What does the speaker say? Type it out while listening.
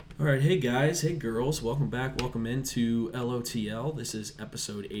All right, hey guys, hey girls, welcome back, welcome into LOTL. This is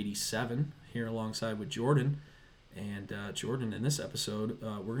episode 87 here alongside with Jordan. And Jordan, in this episode,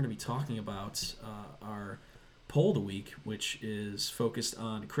 we're going to be talking about our poll of the week, which is focused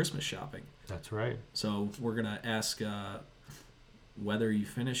on Christmas shopping. That's right. So we're going to ask whether you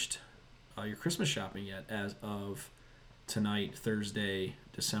finished your Christmas shopping yet as of tonight, Thursday,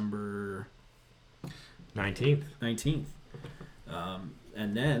 December 19th.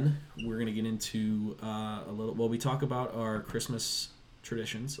 And then we're going to get into we talk about our Christmas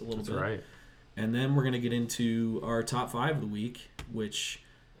traditions a little bit. That's right. And then we're going to get into our top 5 of the week, which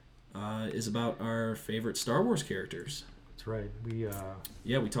is about our favorite Star Wars characters. That's right.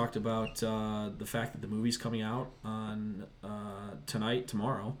 We talked about the fact that the movie's coming out on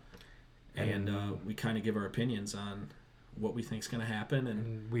tomorrow. And we kind of give our opinions on what we think is going to happen.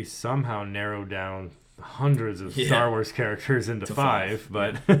 And we somehow narrowed down hundreds of Star Wars characters into 5,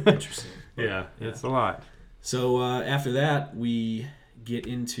 but interesting. It's a lot. So after that, we get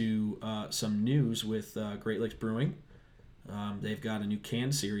into some news with Great Lakes Brewing. They've got a new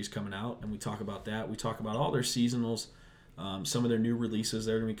canned series coming out, and we talk about that. We talk about all their seasonals, some of their new releases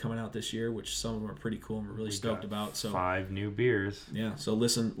that are going to be coming out this year, which some of them are pretty cool and we're really stoked about. So 5 new beers. Yeah, so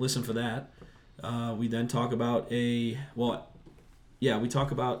listen for that. We then talk about we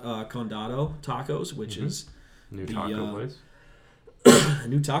talk about Condado Tacos, which is new taco place. A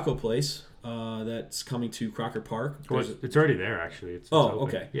new taco place that's coming to Crocker Park. It's already there, actually. It's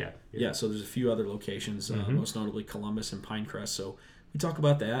okay. Yeah. So there's a few other locations, most notably Columbus and Pinecrest. So we talk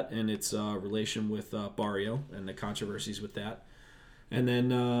about that and its relation with Barrio and the controversies with that. And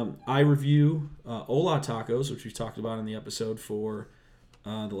then I review Ola Tacos, which we talked about in the episode for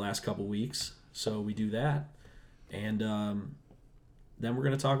the last couple weeks. So we do that. And then we're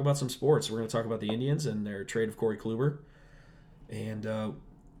going to talk about some sports. We're going to talk about the Indians and their trade of Corey Kluber and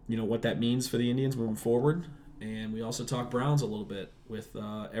what that means for the Indians moving forward. And we also talk Browns a little bit with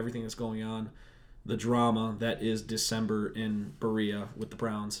everything that's going on, the drama that is December in Berea with the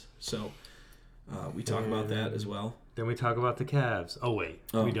Browns. So we talk about that as well. Then we talk about the Cavs.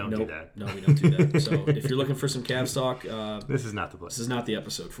 We don't do that. No, we don't do that. So if you're looking for some Cavs talk, this is not the place. This is not the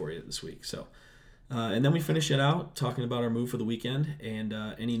episode for you this week. So. And then we finish it out talking about our move for the weekend and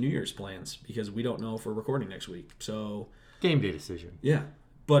any New Year's plans because we don't know if we're recording next week. So game day decision. Yeah.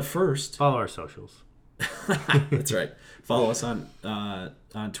 But first, follow our socials. That's right. Follow us on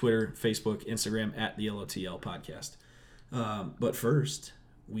Twitter, Facebook, Instagram at the LOTL podcast. But first,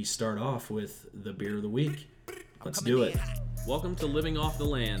 we start off with the beer of the week. Let's do it. Welcome to Living Off the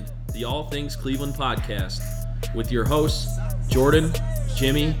Land, the All Things Cleveland podcast with your hosts, Jordan,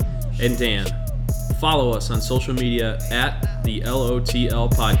 Jimmy, and Dan. Follow us on social media at the LOTL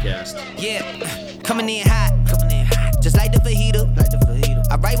podcast. Yeah, coming in hot, just like the fajita.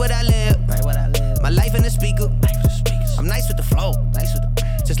 I write what I live, my life in the speaker. I'm nice with the flow,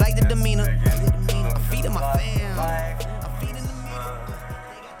 just like the demeanor. I'm feeding my fam, I'm feeding the meter.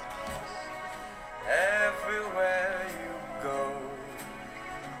 Everywhere you go,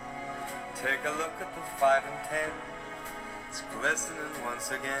 take a look at the 5 and 10. It's glistening once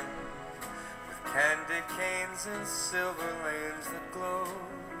again. Candy canes and silver lanes that glow.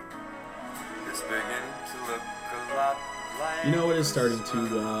 It's beginning to look a lot like it is starting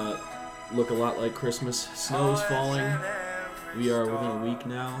to look a lot like Christmas. Snow is falling. We are within a week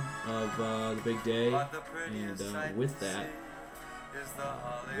now of the big day. And with that,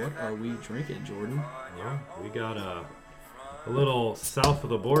 what are we drinking, Jordan? Yeah, we got a little south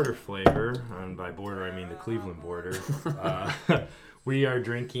of the border flavor. And by border, I mean the Cleveland border. We are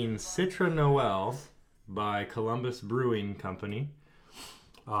drinking Citra Noel by Columbus Brewing Company.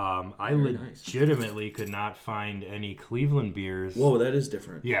 I legitimately could not find any Cleveland beers. Whoa, that is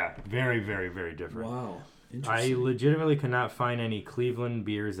different. Yeah, very, very, very different. Wow, I legitimately could not find any Cleveland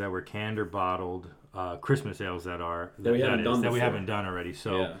beers that were canned or bottled, Christmas ales that we haven't done already.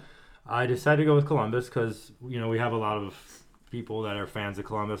 So I decided to go with Columbus because we have a lot of people that are fans of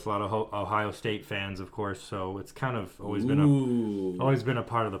Columbus, a lot of Ohio State fans, of course. So it's kind of always been a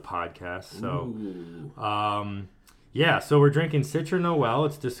part of the podcast. So, so we're drinking Citra Noel.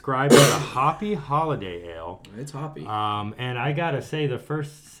 It's described as a hoppy holiday ale. It's hoppy. And I gotta say, the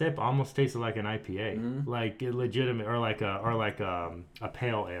first sip almost tasted like an IPA, like legitimate, or like a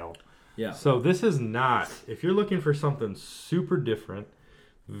pale ale. Yeah. So this is not. If you're looking for something super different,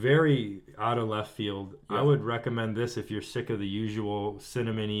 very out of left field. Yeah. I would recommend this if you're sick of the usual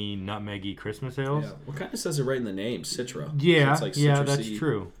cinnamony, nutmeggy Christmas ales. Yeah. Well, kind of says it right in the name, Citra. Yeah, so it's that's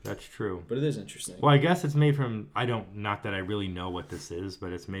true. That's true. But it is interesting. Well, I guess it's made from, not that I really know what this is,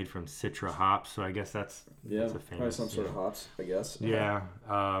 but it's made from Citra hops, so I guess that's a famous, probably some sort of hops, I guess. Yeah.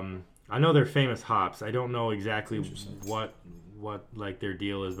 I know they're famous hops. I don't know exactly what like their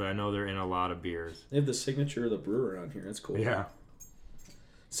deal is, but I know they're in a lot of beers. They have the signature of the brewer on here. That's cool. Yeah.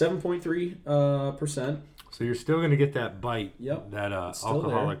 7.3%. So you're still going to get that bite, that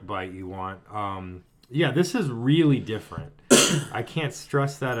alcoholic bite you want. This is really different. I can't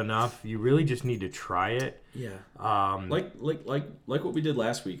stress that enough. You really just need to try it. Yeah. Like what we did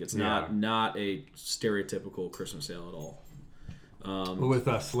last week. It's not a stereotypical Christmas ale at all. With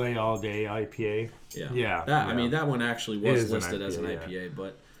a Slay All Day IPA. Yeah. I mean, that one actually was listed as an IPA,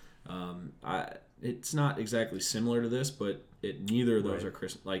 but it's not exactly similar to this, but neither of those are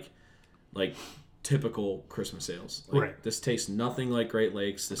like typical Christmas ales. Right. This tastes nothing like Great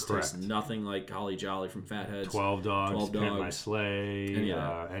Lakes. This tastes nothing like Holly Jolly from Fatheads. 12 Dogs, Pimp My Sleigh, any of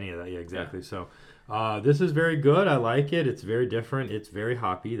that. Yeah, exactly. Yeah. So this is very good. I like it. It's very different. It's very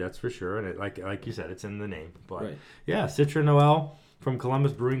hoppy, that's for sure. And like you said, it's in the name. But Citra Noel from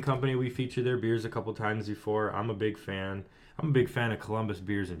Columbus Brewing Company. We featured their beers a couple times before. I'm a big fan. I'm a big fan of Columbus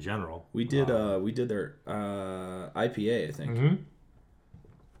beers in general. We did their IPA, I think. Mm-hmm.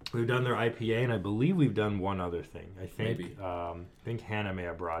 We've done their IPA, and I believe we've done one other thing. I think maybe. I think Hannah may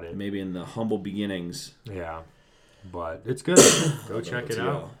have brought it. Maybe in the humble beginnings. Yeah, but it's good. Go check it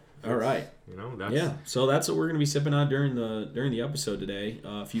out. All right. So that's what we're going to be sipping on during the episode today.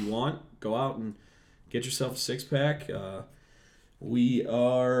 If you want, go out and get yourself a 6-pack. We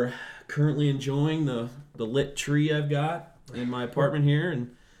are currently enjoying the lit tree I've got in my apartment here,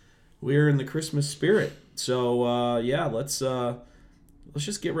 and we're in the Christmas spirit. So let's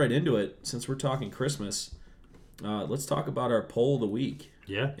just get right into it. Since we're talking Christmas, let's talk about our poll of the week.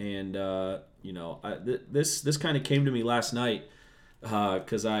 Yeah. And this kind of came to me last night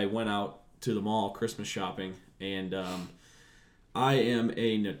because I went out to the mall Christmas shopping, and I am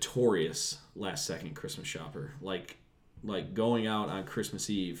a notorious last-second Christmas shopper. Like going out on Christmas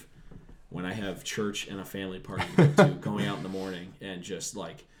Eve when I have church and a family party to go to, going out in the morning and just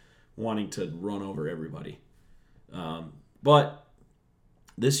like wanting to run over everybody. But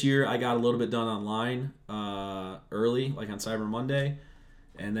this year I got a little bit done online early, like on Cyber Monday,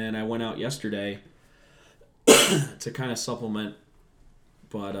 and then I went out yesterday to kind of supplement.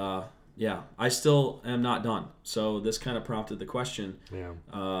 But I still am not done. So this kind of prompted the question. Yeah.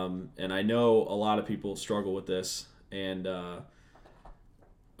 And I know a lot of people struggle with this and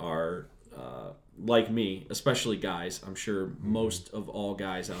are like me, especially guys. I'm sure most of all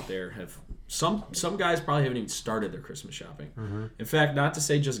guys out there have. Some guys probably haven't even started their Christmas shopping. Mm-hmm. In fact, not to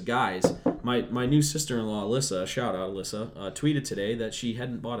say just guys. My new sister-in-law, Alyssa, shout out Alyssa, tweeted today that she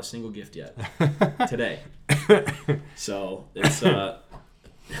hadn't bought a single gift yet today. So it's going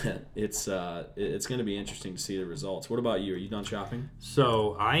to be interesting to see the results. What about you? Are you done shopping?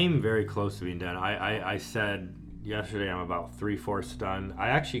 So I'm very close to being done. I said yesterday I'm about 3/4 done. I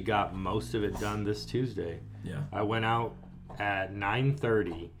actually got most of it done this Tuesday. Yeah. I went out at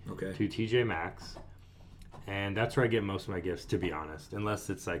 9:30 to TJ Maxx, and that's where I get most of my gifts, to be honest, unless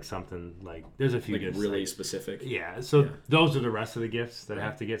it's like something like there's a few like gifts really specific. Those are the rest of the gifts that I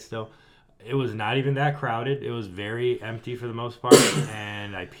have to get still. It was not even that crowded. It was very empty for the most part,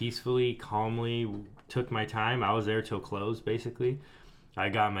 and I peacefully, calmly took my time. I was there till close, basically. I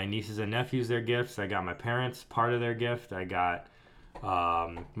got my nieces and nephews their gifts. I got my parents part of their gift. I got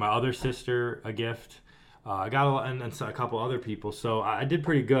my other sister a gift. I got a couple other people, so I did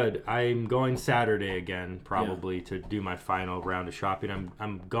pretty good. I'm going Saturday again, probably, to do my final round of shopping.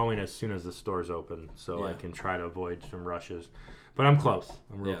 I'm going as soon as the stores open, so I can try to avoid some rushes. But I'm close.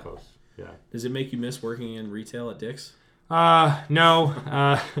 I'm real close. Yeah. Does it make you miss working in retail at Dick's?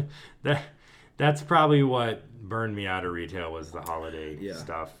 No. That's probably what burned me out of retail was the holiday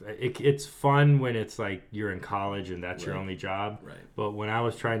stuff. It's fun when it's like you're in college and that's your only job. Right. But when I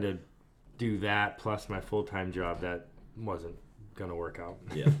was trying to do that plus my full-time job, that wasn't gonna work out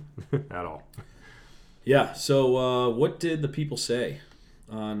at all. So what did the people say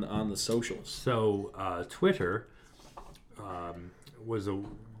on the socials? So Twitter was a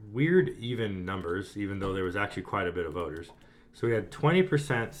weird even numbers, even though there was actually quite a bit of voters. So we had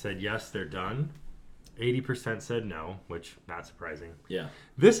 20% said yes, they're done. 80% said no, which not surprising. Yeah.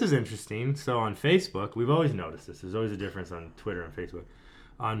 This is interesting. So on Facebook, we've always noticed this. There's always a difference on Twitter and Facebook.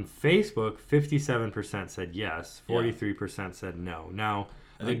 On Facebook, 57% said yes, 43% said no. Now,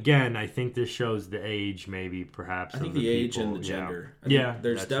 Again, I think this shows the age, maybe perhaps. I think the age and the gender.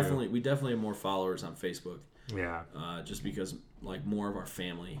 There's definitely we definitely have more followers on Facebook. Yeah. Just because like more of our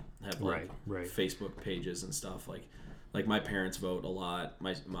family have like Facebook pages and stuff. Like my parents vote a lot.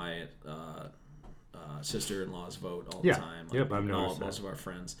 My sister-in-laws vote all the time. Like, I've noticed most of our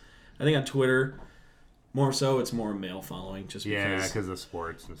friends. I think on Twitter, more so, it's more male following. Just because of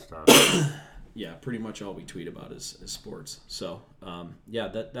sports and stuff. Yeah, pretty much all we tweet about is sports. So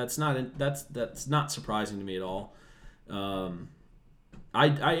that's not surprising to me at all. I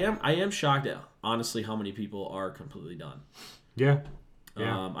am shocked at honestly how many people are completely done. Yeah.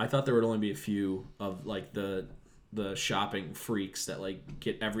 I thought there would only be a few of like the shopping freaks that like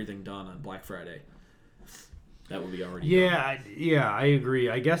get everything done on Black Friday. That would be already done. I agree.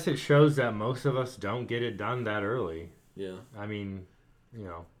 I guess it shows that most of us don't get it done that early. Yeah. I mean,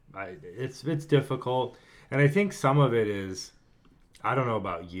 it's difficult, and I think some of it is, I don't know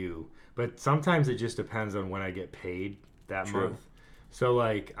about you, but sometimes it just depends on when I get paid that month. So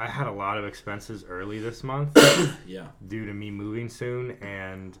like I had a lot of expenses early this month, due to me moving soon,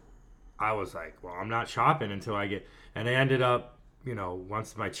 and I was like, well, I'm not shopping until I get, and I ended up,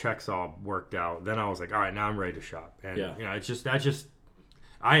 once my checks all worked out, then I was like, all right, now I'm ready to shop, and it's just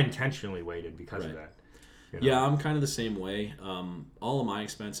I intentionally waited because of that. Yeah, I'm kind of the same way. All of my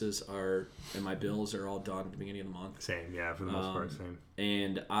expenses and my bills are all done at the beginning of the month. Same, yeah, for the most part, same.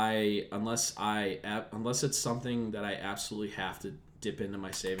 And unless it's something that I absolutely have to dip into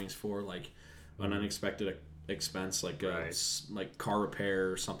my savings for, like an unexpected expense, like like car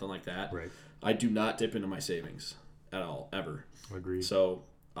repair or something like that, I do not dip into my savings at all, ever. Agreed. So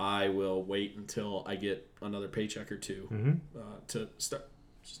I will wait until I get another paycheck or two to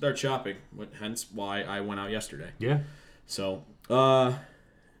start shopping, hence why I went out yesterday. Yeah. So,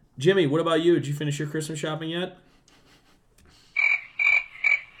 Jimmy, what about you? Did you finish your Christmas shopping yet?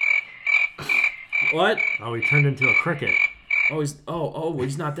 What? Oh, he turned into a cricket. Oh,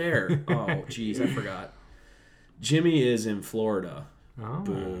 he's not there. Oh, jeez, I forgot. Jimmy is in Florida. Oh.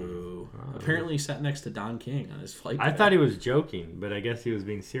 Boo. Oh. Apparently he sat next to Don King on his flight. I thought he was joking, but I guess he was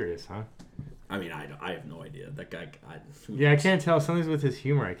being serious, huh? I mean, I have no idea. That guy... I can't tell. Something's with his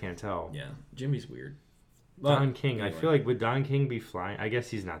humor, I can't tell. Yeah, Jimmy's weird. Don King. Anyway. I feel like, would Don King be flying? I guess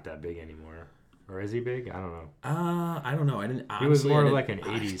he's not that big anymore. Or is he big? I don't know. I don't know. I didn't. He was more like an 80s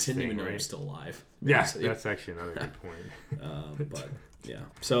thing, I didn't even know he was still alive. Yeah, that's actually another good point. But, yeah.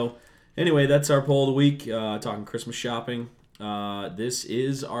 So, anyway, that's our poll of the week. Talking Christmas shopping. This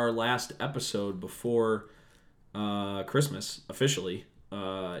is our last episode before Christmas, officially.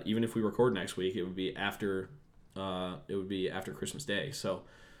 Even if we record next week, it would be after Christmas Day. So,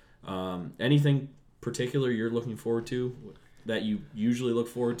 anything particular you're looking forward to that you usually look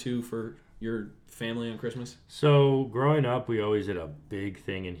forward to for your family on Christmas? So, growing up, we always did a big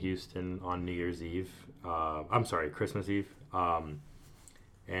thing in Houston on New Year's Eve. Christmas Eve. And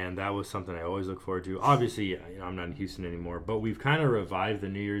that was something I always look forward to. Obviously, I'm not in Houston anymore, but we've kind of revived the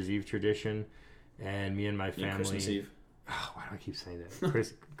New Year's Eve tradition. And me and my family... Christmas Eve? Oh, why do I keep saying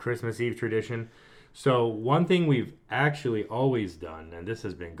that? Christmas Eve tradition. So one thing we've actually always done, and this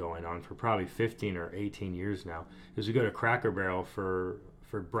has been going on for probably 15 or 18 years now, is we go to Cracker Barrel for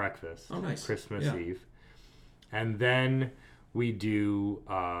breakfast. Oh, nice. Christmas Eve. And then we do...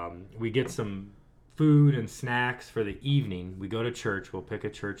 we get some food and snacks for the evening. We go to church. We'll pick a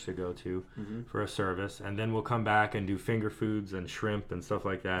church to go to for a service. And then we'll come back and do finger foods and shrimp and stuff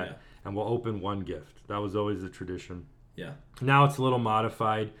like that. Yeah. And we'll open one gift. That was always the tradition. Yeah. Now it's a little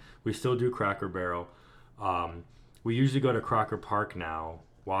modified. We still do Cracker Barrel. We usually go to Crocker Park now,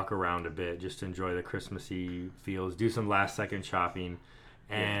 walk around a bit, just to enjoy the Christmassy feels, do some last-second shopping.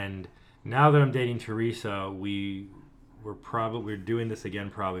 And now that I'm dating Teresa, we're doing this again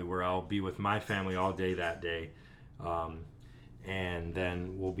probably, where I'll be with my family all day that day. And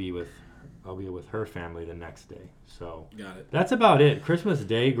then I'll be with her family the next day. So got it. That's about it. Christmas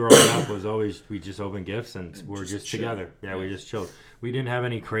Day growing up was always, we just open gifts and we're just together. Yeah, we just chilled. We didn't have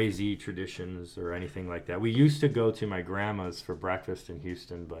any crazy traditions or anything like that. We used to go to my grandma's for breakfast in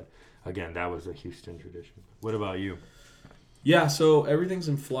Houston, but again, that was a Houston tradition. What about you? Yeah, so everything's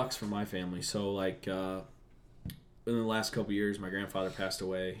in flux for my family. So like in the last couple of years, my grandfather passed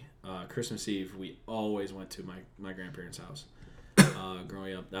away. Christmas Eve, we always went to my grandparents' house.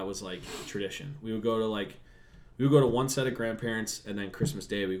 Growing up, that was like tradition. We would go to one set of grandparents, and then Christmas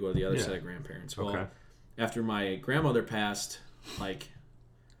Day we would go to the other set of grandparents. Well, after my grandmother passed, it's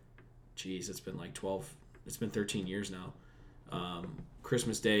been 13 years now.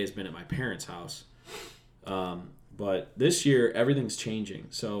 Christmas Day has been at my parents' house. But this year everything's changing.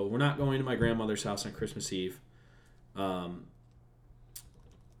 So we're not going to my grandmother's house on Christmas Eve.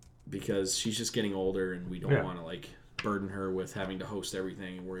 because she's just getting older, and we don't want to like burden her with having to host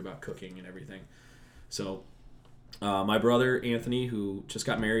everything and worry about cooking and everything. So my brother Anthony, who just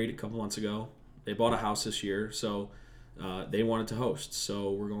got married a couple months ago, they bought a house this year, so they wanted to host.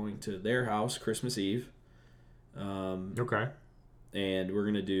 So we're going to their house Christmas Eve. Okay. And we're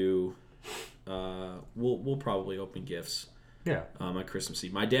gonna do. We'll probably open gifts. Yeah. On Christmas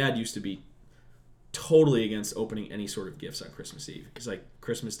Eve. My dad used to be totally against opening any sort of gifts on Christmas Eve. It's like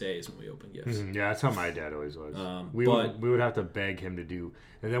Christmas Day is when we open gifts. Mm-hmm. Yeah, that's how my dad always was. We would have to beg him to do,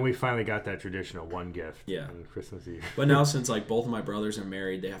 and then we finally got that tradition of one gift on Christmas Eve. But now since like both of my brothers are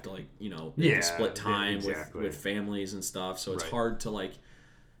married, they have to like they have to split time with families and stuff. So it's hard to like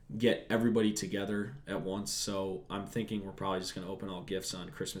get everybody together at once. So I'm thinking we're probably just gonna open all gifts on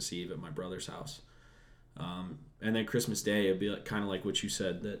Christmas Eve at my brother's house. And then Christmas Day, it'd be like, kind of like what you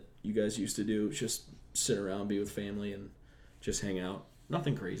said that you guys used to do, just sit around, be with family, and just hang out.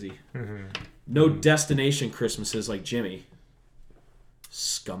 Nothing crazy. Mm-hmm. No destination Christmases like Jimmy.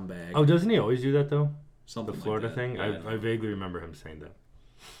 Scumbag. Oh, doesn't he always do that, though? Something the Florida like that. thing? Yeah, I vaguely remember him saying that.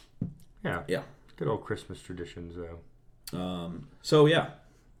 Yeah. Yeah. Good old Christmas traditions, though. So, yeah.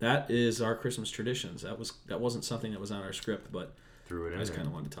 That is our Christmas traditions. That wasn't something that was on our script, but I just kind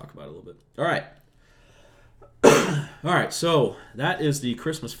of wanted to talk about it a little bit. All right. All right, so that is the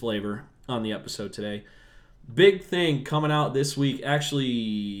Christmas flavor on the episode today. Big thing coming out this week.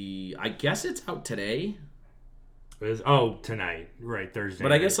 Actually, I guess it's out today. Tonight. Right, Thursday.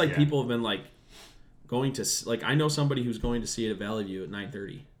 But I guess people have been like going to I know somebody who's going to see it at Valley View at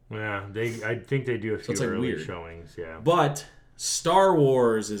 9:30. Yeah, I think they do a few early showings. Yeah. But Star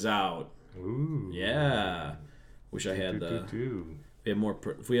Wars is out. Ooh. Yeah. Wish I had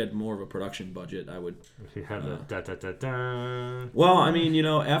if we had more of a production budget, I would. If you have the Well, I mean,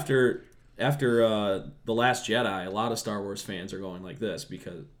 after The Last Jedi, a lot of Star Wars fans are going like this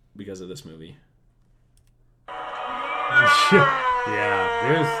because of this movie. I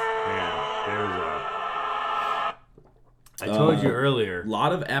told you earlier. A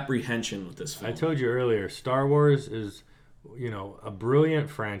lot of apprehension with this film. I told you earlier, Star Wars is, a brilliant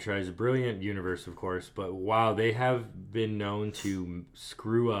franchise, a brilliant universe, of course, but wow, they have been known to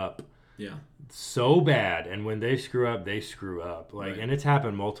screw up so bad, and when they screw up, they screw up. And it's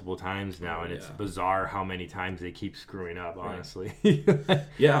happened multiple times now, and it's bizarre how many times they keep screwing up, honestly.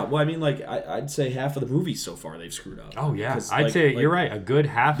 Yeah, well, I mean, I'd say half of the movies so far they've screwed up. Oh, yeah. I'd say you're right. A good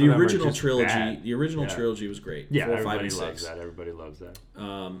half of them are just bad. The original trilogy was great. Yeah, 4, 5, and 6. Everybody loves that.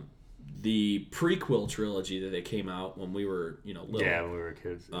 The prequel trilogy that they came out when we were, little. Yeah, when we were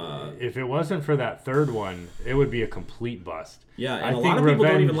kids. If it wasn't for that third one, it would be a complete bust. Yeah, and a lot of people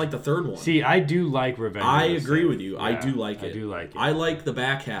don't even like the third one. See, I do like Revenge. I agree with you. Yeah, I do like it. I do like it. I like the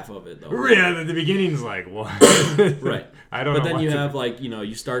back half of it, though. Yeah, the beginning's like, what? Right. I don't know. But then you have,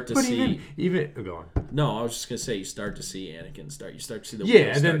 you start to see... Even go on. No, I was just going to say, you start to see Anakin You start to see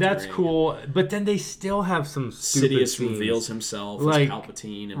the and then that's cool. But then they still have some stupid Sidious scenes. Reveals himself as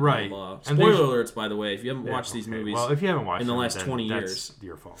Palpatine and blah, blah. Spoiler alerts, by the way, if you haven't watched these movies if you haven't watched in the last 20 years. That's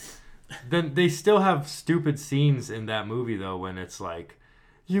your fault. Then they still have stupid scenes in that movie, though, when it's like,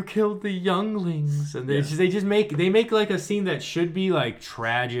 you killed the younglings, and they just make like a scene that should be like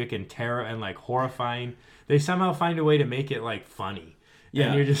tragic and terror and like horrifying. They somehow find a way to make it like funny. Yeah,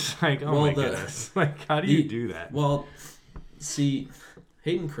 and you're just like, my goodness, like how do you do that? Well, see,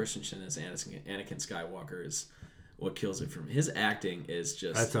 Hayden Christensen as Anakin Skywalker is what kills it for me. His acting is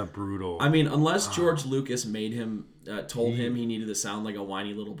just... That's a brutal... I mean, unless George Lucas made him... told him he needed to sound like a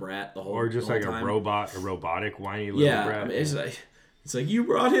whiny little brat the whole time. Or just like a robotic whiny little brat. I mean, it's like, you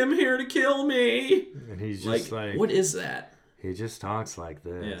brought him here to kill me! And he's just like... What is that? He just talks like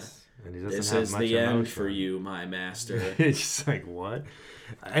this. Yeah. And he doesn't this have is much the emotion. End for you, my master. It's just like, what?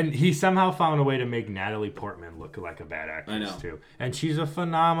 And he somehow found a way to make Natalie Portman look like a bad actress, too. And she's a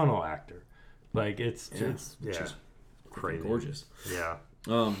phenomenal actor. Like, it's crazy. Gorgeous. Yeah.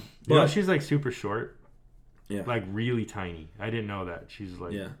 But she's like super short. Yeah. Like really tiny. I didn't know that. She's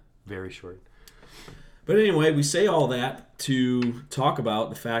like very short. But anyway, we say all that to talk about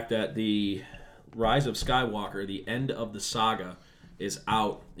the fact that the Rise of Skywalker, the end of the saga, is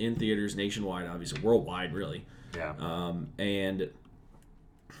out in theaters nationwide, obviously worldwide, really. Yeah. And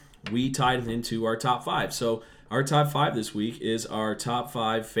we tied it into our top 5. So our top 5 this week is our top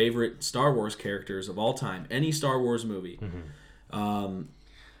 5 favorite Star Wars characters of all time. Any Star Wars movie. Mm-hmm.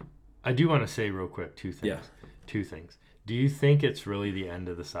 I do want to say real quick 2 things. Yeah. 2 things. Do you think it's really the end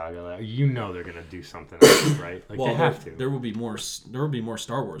of the saga? Like, they're gonna do something else, right? Like they have to. There will be more Star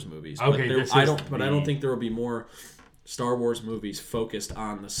Wars movies. Okay, I don't think there will be more Star Wars movies focused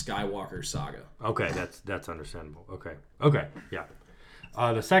on the Skywalker saga. Okay, that's understandable. Okay, yeah.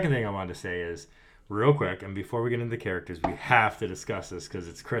 The second thing I wanted to say is, real quick, and before we get into the characters, we have to discuss this because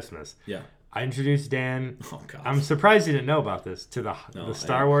it's Christmas. Yeah. I introduced Dan. Oh, God. I'm surprised you didn't know about this, to the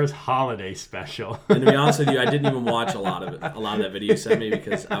Star Wars Holiday Special. And to be honest with you, I didn't even watch a lot of that video you sent me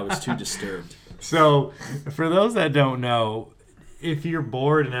because I was too disturbed. So, for those that don't know, if you're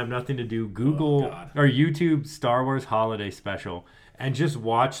bored and have nothing to do, Google or YouTube Star Wars Holiday Special and just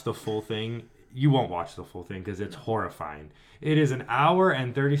watch the full thing. You won't watch the full thing because it's horrifying. It is an hour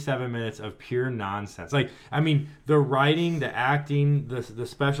and 37 minutes of pure nonsense. Like, I mean, the writing, the acting, the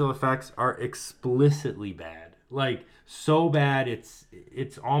special effects are explicitly bad. Like, so bad it's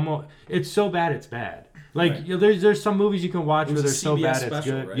so bad it's bad. Like, right. There's some movies you can watch where they're so bad special, it's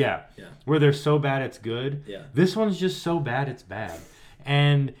good. Right? Yeah. Where they're so bad it's good. Yeah. This one's just so bad it's bad.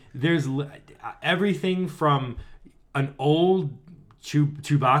 And there's everything from an old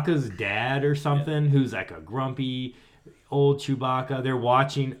Chewbacca's dad or something who's like a grumpy old Chewbacca. They're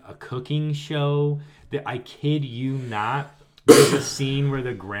watching a cooking show. I kid you not. There's a scene where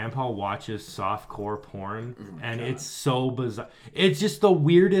the grandpa watches softcore porn, and it's so bizarre. It's just the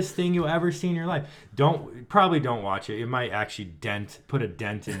weirdest thing you'll ever see in your life. Probably don't watch it. It might actually put a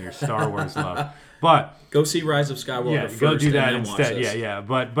dent in your Star Wars love. But go see Rise of Skywalker first. Go do that instead. Yeah.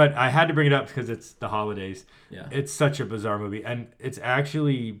 But I had to bring it up because it's the holidays. Yeah. It's such a bizarre movie, and it's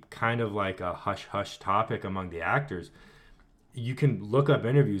actually kind of like a hush-hush topic among the actors. You can look up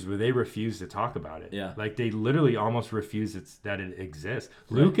interviews where they refuse to talk about it. Yeah. Like, they literally almost refuse that it exists.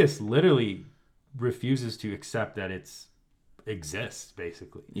 Right. Lucas literally refuses to accept that it exists,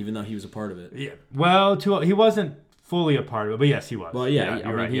 basically. Even though he was a part of it. Yeah. Well, he wasn't fully a part of it, but yes, he was. Well, yeah,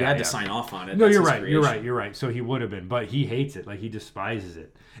 I mean, he had to sign off on it. No, you're right. So he would have been, but he hates it. Like, he despises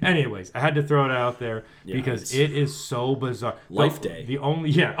it. Anyways, I had to throw it out there because it is so bizarre. Life Day.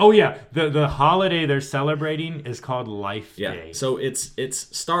 The holiday they're celebrating is called Life Day. So it's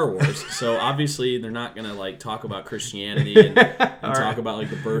Star Wars. So obviously they're not gonna like talk about Christianity and talk about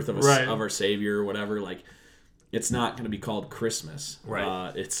like the birth of our Savior or whatever. Like, it's not gonna be called Christmas.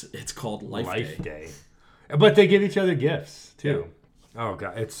 Right. It's called Life Day. But they give each other gifts too. Yeah. Oh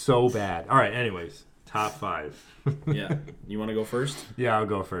god, it's so bad. All right. Anyways, top 5. Yeah. You want to go first? Yeah, I'll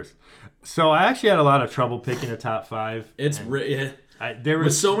go first. So I actually had a lot of trouble picking a top 5. There were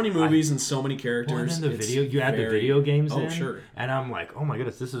so many movies and so many characters. And then you add the video games in. Oh, sure. And I'm like, oh my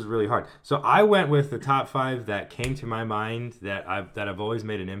goodness, this is really hard. So I went with the top 5 that came to my mind that I've always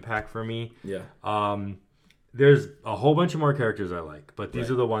made an impact for me. Yeah. There's a whole bunch of more characters I like, but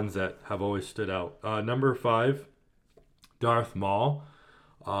these are the ones that have always stood out. Number 5, Darth Maul.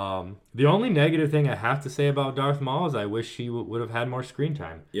 The only negative thing I have to say about Darth Maul is I wish he would have had more screen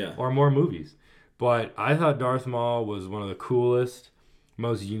time. Yeah. Or more movies. But I thought Darth Maul was one of the coolest,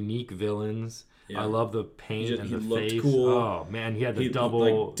 most unique villains. Yeah. I love the paint and the face. He looked cool. Oh man, he had the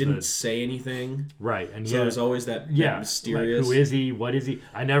double. Didn't say anything. Right, and so there's always that mysterious. Like, who is he? What is he?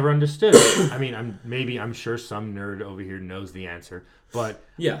 I never understood. I mean, I'm sure some nerd over here knows the answer, but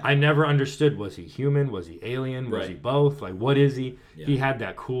I never understood. Was he human? Was he alien? Was he both? Like, what is he? Yeah. He had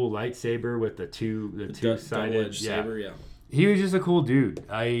that cool lightsaber with the two-sided saber. Yeah. He was just a cool dude.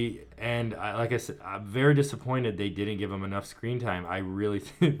 Like I said, I'm very disappointed they didn't give him enough screen time. I really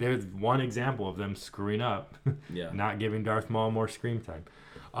think there's one example of them screwing up, not giving Darth Maul more screen time.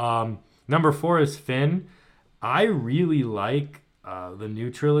 Number 4 is Finn. I really like the new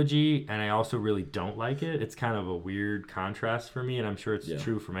trilogy, and I also really don't like it. It's kind of a weird contrast for me, and I'm sure it's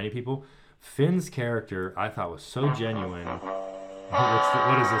true for many people. Finn's character I thought was so genuine.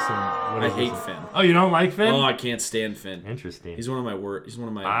 What is this one? I hate Finn. Oh, you don't like Finn? Oh, I can't stand Finn. Interesting. He's one of my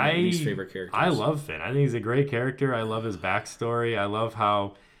least favorite characters. I love Finn. I think he's a great character. I love his backstory. I love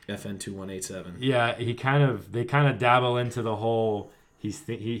how FN2187. Yeah, they kind of dabble into the whole.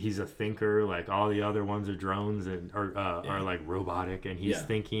 He's a thinker. Like all the other ones are drones are like robotic, and he's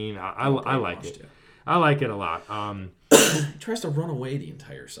thinking. I like it. I like it a lot. He tries to run away the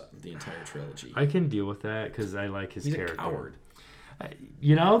entire trilogy. I can deal with that because I like his character. He's a coward.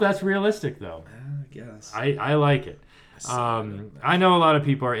 That's realistic, though. I guess. I like it. I know a lot of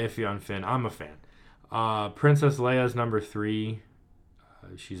people are iffy on Finn. I'm a fan. Princess Leia's number 3.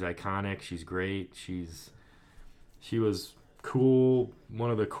 She's iconic. She's great. She was cool.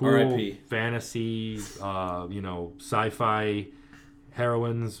 One of the cool R.I.P. fantasy, sci-fi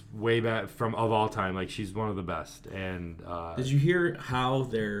heroines way back of all time. Like, she's one of the best. And did you hear how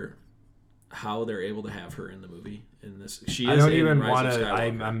they're able to have her in the movie? In this, I don't even want to.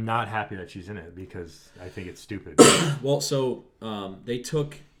 I'm not happy that she's in it because I think it's stupid. Well, so they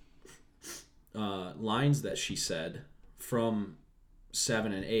took lines that she said from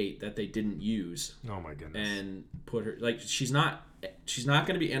 7 and 8 that they didn't use. Oh my goodness! And put her like she's not going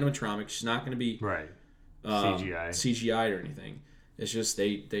to be animatronic. She's not going to be right CGI or anything. It's just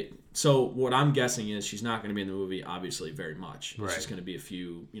they. So what I'm guessing is she's not going to be in the movie, obviously, very much. It's just going to be a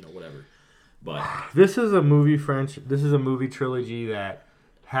few, whatever. But this is a movie This is a movie trilogy that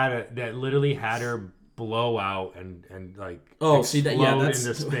literally had her blow out and explode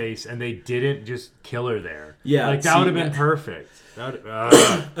into space, and they didn't just kill her there. Yeah, like that would have been perfect.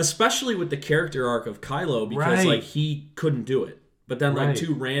 Especially with the character arc of Kylo, because like he couldn't do it, but then like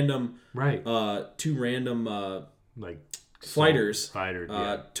two random like fighters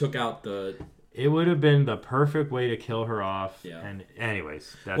took out the. It would have been the perfect way to kill her off. Yeah. And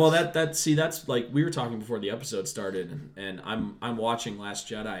anyways, that's like we were talking before the episode started, and I'm watching Last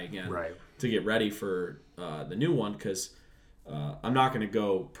Jedi again to get ready for the new one because I'm not going to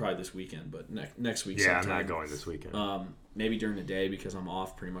go probably this weekend, but next week. Yeah, sometime. I'm not going this weekend. Maybe during the day because I'm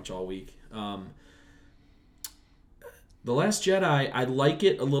off pretty much all week. The Last Jedi, I like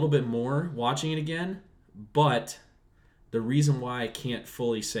it a little bit more watching it again, but the reason why I can't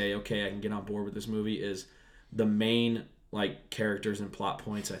fully say, okay, I can get on board with this movie is the main like characters and plot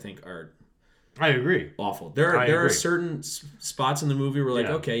points I think are I agree. Awful. There are certain spots in the movie where like,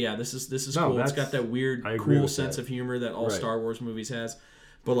 okay, yeah, this is cool. It's got that weird cool sense of humor that all Star Wars movies has.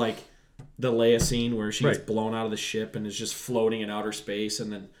 But like the Leia scene where she gets blown out of the ship and is just floating in outer space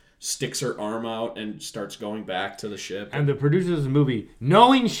and then sticks her arm out and starts going back to the ship. And the producers of the movie,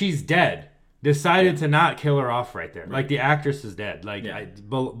 knowing she's dead, decided to not kill her off right there. Like the actress is dead. Like it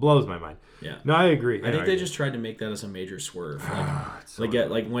blows my mind. Yeah. No, I agree. I think they just tried to make that as a major swerve.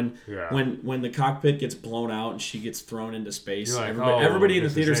 Like when the cockpit gets blown out and she gets thrown into space, like, everybody in the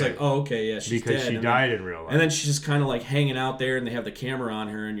theater's like, oh, okay, yeah, she's dead. Because she died in real life. And then she's just kind of like hanging out there and they have the camera on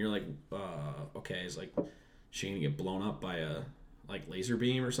her and you're like, okay, is like she gonna get blown up by a like laser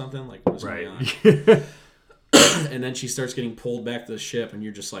beam or something? Like what's going on? And then she starts getting pulled back to the ship and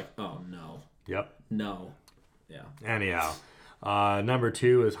you're just like, oh no. Yep. No. Yeah. Anyhow. Number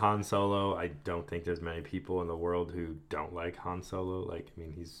 2 is Han Solo. I don't think there's many people in the world who don't like Han Solo. Like, I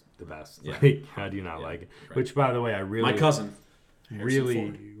mean, he's the best. Yeah. Like, how do you not like it? Right. Which, by the way, my cousin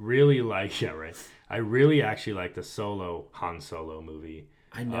really like. Yeah, right. I really actually like the Han Solo movie.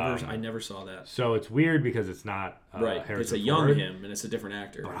 I never saw that. So it's weird because it's not Harrison It's a young Ford, him and it's a different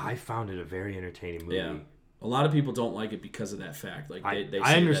actor. But I found it a very entertaining movie. Yeah. A lot of people don't like it because of that fact. Like they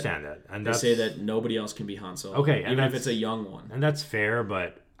I understand that. And they say that nobody else can be Han Solo. Okay, even if it's a young one. And that's fair,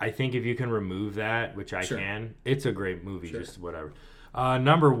 but I think if you can remove that, which I can, it's a great movie. Just whatever.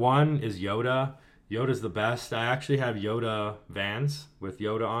 Number 1 is Yoda. Yoda's the best. I actually have Yoda Vans with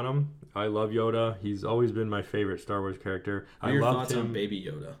Yoda on them. I love Yoda. He's always been my favorite Star Wars character. What are your thoughts on Baby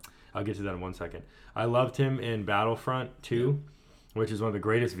Yoda? I'll get to that in 1 second. I loved him in Battlefront 2, which is one of the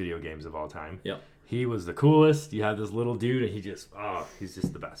greatest video games of all time. Yep. He was the coolest. You have this little dude, and he's just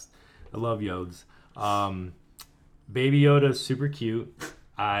the best. I love Yodes. Baby Yoda is super cute.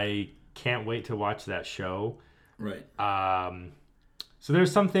 I can't wait to watch that show. Right. So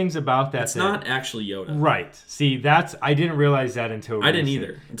there's some things about that. It's not actually Yoda. Right. See, I didn't realize that until I didn't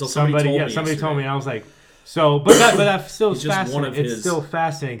either. Until somebody told me. Somebody told me, and I was like, so, but that's still fascinating. It's still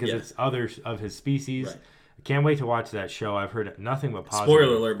fascinating because it's others of his species. Right. Can't wait to watch that show. I've heard nothing but positive.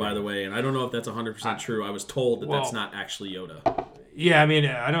 Spoiler alert, by the way, and I don't know if that's 100% true. I was told that that's not actually Yoda. Yeah, I mean,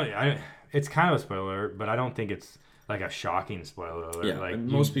 it's kind of a spoiler alert, but I don't think it's like a shocking spoiler alert. Yeah, like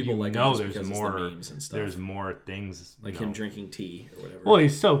most people like know there's more the memes and stuff. There's more things like him drinking tea or whatever. Well,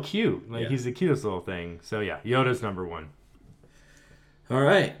 he's so cute. Like he's the cutest little thing. So yeah, Yoda's number 1. All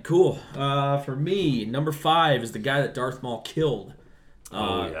right, cool. For me, number 5 is the guy that Darth Maul killed.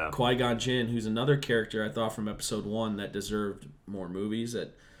 Qui-Gon Jinn, who's another character I thought from episode 1 that deserved more movies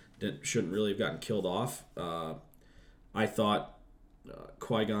that shouldn't really have gotten killed off. I thought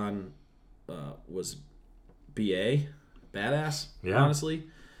Qui-Gon was badass, honestly.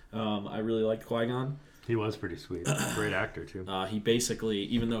 I really liked Qui-Gon. He was pretty sweet. Great actor, too. He basically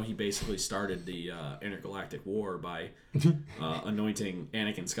started the Intergalactic War by anointing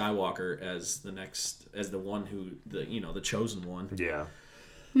Anakin Skywalker as the one who, the chosen one. Yeah.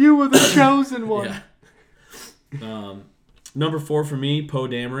 You were the chosen one. Yeah. Number 4 for me, Poe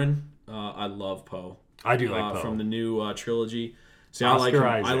Dameron. I love Poe. I do like Poe. From the new trilogy. See, I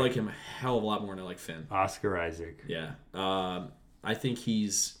like him a hell of a lot more than I like Finn. Oscar Isaac. Yeah. I think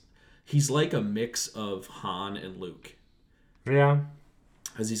he's like a mix of Han and Luke. Yeah.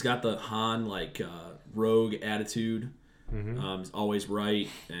 Because he's got the Han, rogue attitude. He's always right,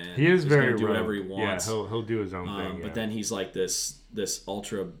 and he is very do whatever he wants. Yeah, he'll do his own thing. But then he's like this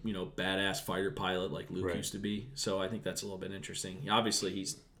ultra badass fighter pilot like Luke used to be. So I think that's a little bit interesting. Obviously,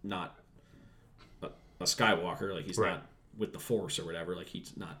 he's not a Skywalker. Like he's not with the Force or whatever. Like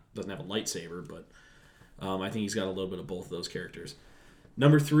doesn't have a lightsaber. But I think he's got a little bit of both of those characters.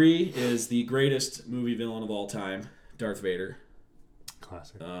 Number 3 is the greatest movie villain of all time, Darth Vader.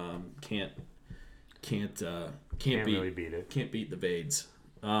 Classic. Can't really beat it. Can't beat the Vades.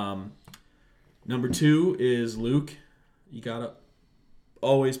 Number 2 is Luke. You gotta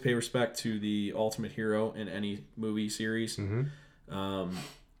always pay respect to the ultimate hero in any movie series.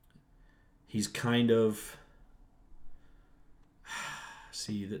 He's kind of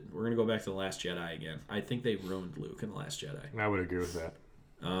we're gonna go back to The Last Jedi again. I think they ruined Luke in The Last Jedi. I would agree with that.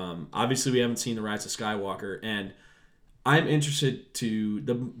 Obviously, we haven't seen The Rise of Skywalker, and I'm interested to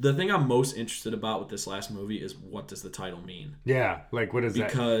the thing I'm most interested about with this last movie is what does the title mean? Yeah, like what is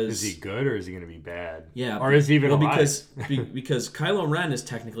that? Is he good or is he going to be bad? Yeah, or is he even alive? because Kylo Ren is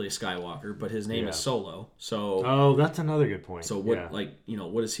technically a Skywalker, but his name is Solo. So that's another good point. So what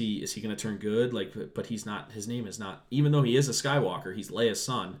what is he? Is he going to turn good? But he's not. His name is not. Even though he is a Skywalker, he's Leia's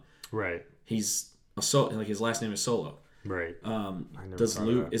son. Right. He's his last name is Solo. Right.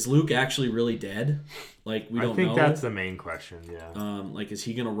 Is Luke actually really dead? Like we don't know. I think that's the main question. Yeah. Is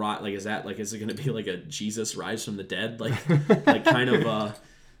he gonna rise? Like is it gonna be like a Jesus rise from the dead? Like kind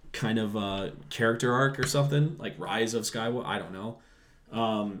of a character arc or something? Like Rise of Skywalker? I don't know.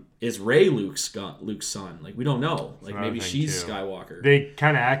 Is Rey Luke's son? Like we don't know. Like maybe she's too. Skywalker. They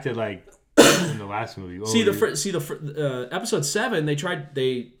kind of acted like in the last movie. The episode 7,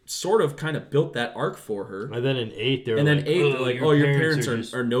 they sort of kind of built that arc for her. And then in 8, they're like, your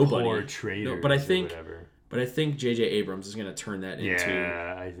parents are nobody. Poor traitors, but I think J.J. Abrams is going to turn that into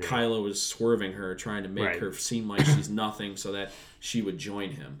Kylo is swerving her, trying to make her seem like she's nothing, so that she would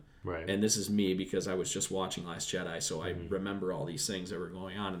join him. Right. And this is me because I was just watching Last Jedi, so I remember all these things that were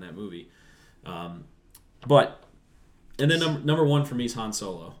going on in that movie. And then number 1 for me is Han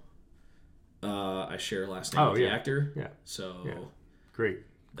Solo. I share last name with the actor. Yeah. So great.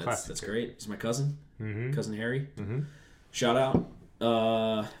 That's great. He's my cousin. Cousin Harry. Mm-hmm. Shout out.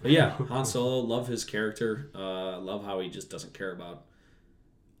 But yeah, Han Solo, love his character. Love how he just doesn't care about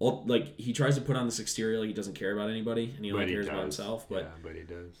he tries to put on this exterior like he doesn't care about anybody and he only cares about himself. But he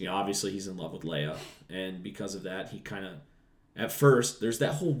does. Obviously he's in love with Leia, and because of that, he kind of at first there's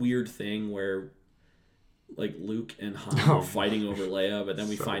that whole weird thing where like Luke and Han are fighting over Leia, but then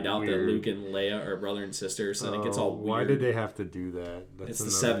we find out that Luke and Leia are brother and sister, so then it gets all weird. Why did they have to do that? It's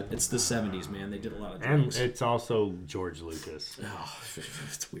the 70s, man. They did a lot of things. And it's also George Lucas. Oh,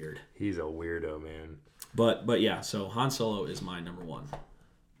 it's weird. He's a weirdo, man. But yeah, so Han Solo is my number 1.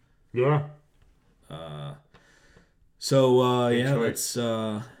 Yeah.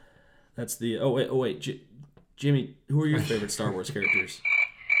 That's the. Oh wait, Jimmy, who are your favorite Star Wars characters?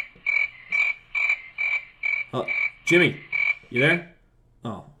 Jimmy, you there?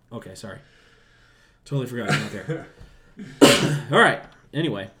 Oh, okay, sorry. Totally forgot you're not there. All right.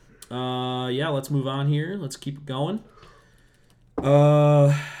 Anyway, let's move on here. Let's keep it going.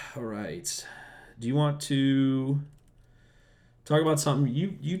 All right. Do you want to talk about something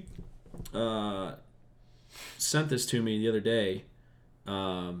you sent this to me the other day?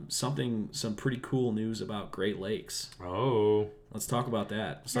 Some pretty cool news about Great Lakes. Oh. Let's talk about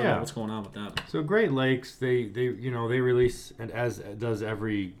that. Let's talk about what's going on with them. So Great Lakes, they release, and as does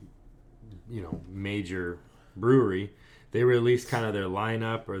every major brewery, they release kind of their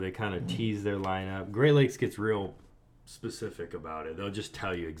lineup, or they kind of tease their lineup. Great Lakes gets real specific about it. They'll just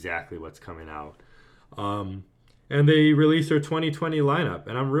tell you exactly what's coming out. And they released their 2020 lineup,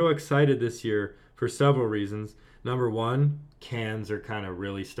 and I'm real excited this year for several reasons. Number 1, cans are kind of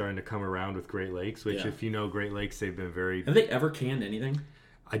really starting to come around with Great Lakes, which if you know Great Lakes, they've been very... Have they ever canned anything?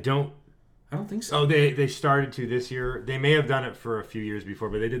 I don't think so. Oh, they started to this year. They may have done it for a few years before,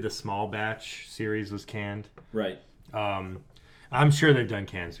 but they did the small batch series was canned. Right. I'm sure they've done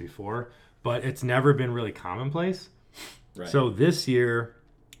cans before, but it's never been really commonplace. Right. So this year,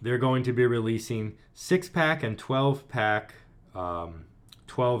 they're going to be releasing 6-pack and 12-pack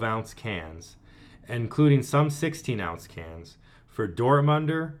 12-ounce cans, including some 16-ounce cans for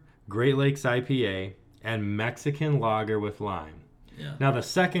Dortmunder, Great Lakes IPA, and Mexican Lager with Lime. Yeah. Now, the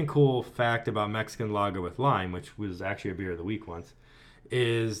second cool fact about Mexican Lager with Lime, which was actually a beer of the week once,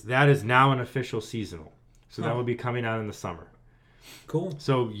 is that is now an official seasonal. So that will be coming out in the summer. Cool.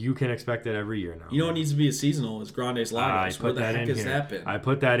 So you can expect it every year now. You know what needs to be a seasonal is Grandes Lagos. Where the heck has that been? I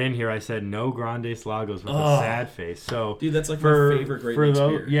put that in here. I said no Grandes Lagos with a sad face. So dude, that's like my favorite Great Lakes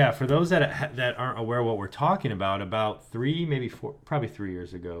beer. Yeah, for those that aren't aware of what we're talking about 3, maybe 4, probably 3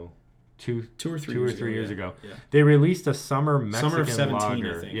 years ago. Two or three years ago. Yeah. They released a summer Mexican 17,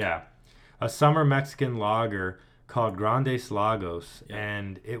 lager. I think. Yeah. A summer Mexican lager called Grandes Lagos,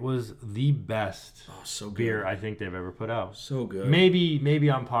 and it was the best beer I think they've ever put out. So good. Maybe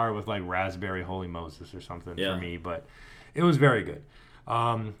on par with like Raspberry Holy Moses or something for me, but it was very good.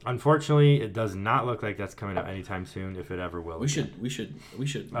 Unfortunately, it does not look like that's coming out anytime soon, if it ever will. We should reach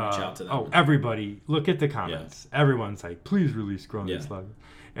out to them. Oh, everybody, look at the comments. Yeah. Everyone's like, please release Grandes Lagos.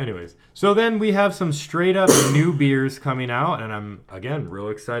 Anyways, so then we have some straight up new beers coming out, and I'm, again, real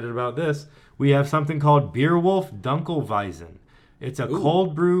excited about this. We have something called Beerwolf Dunkelweizen. It's a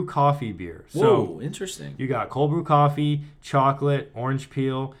cold brew coffee beer. Whoa, interesting. You got cold brew coffee, chocolate, orange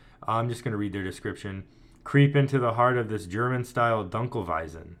peel. I'm just going to read their description. Creep into the heart of this German-style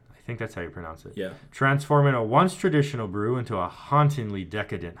Dunkelweizen. I think that's how you pronounce it. Yeah. Transforming a once traditional brew into a hauntingly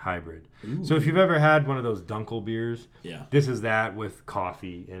decadent hybrid. Ooh. So if you've ever had one of those Dunkel beers, this is that with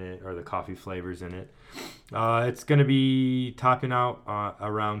coffee in it, or the coffee flavors in it. It's going to be topping out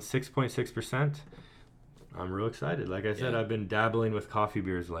around 6.6%. I'm real excited. Like I said, I've been dabbling with coffee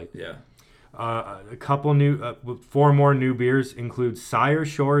beers lately. Yeah. A couple new, 4 more new beers include Sire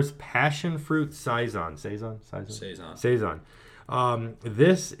Shore's Passion Fruit Saison. Saison.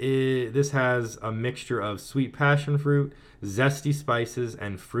 This has a mixture of sweet passion fruit, zesty spices,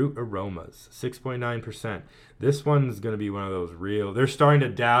 and fruit aromas. 6.9%. This one's going to be one of those real. They're starting to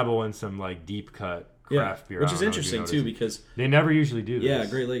dabble in some like deep cut craft beer, which is interesting too because they never usually do this. Yeah,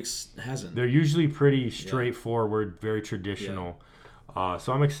 Great Lakes hasn't. They're usually pretty straightforward, very traditional. Yeah.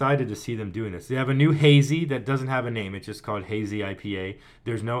 So I'm excited to see them doing this. They have a new hazy that doesn't have a name. It's just called Hazy IPA.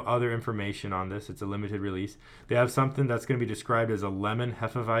 There's no other information on this. It's a limited release. They have something that's going to be described as a lemon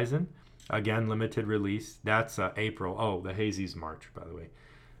Hefeweizen. Again, limited release. That's April. Oh, the hazy's March, by the way.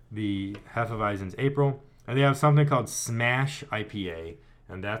 The Hefeweizen's April. And they have something called Smash IPA,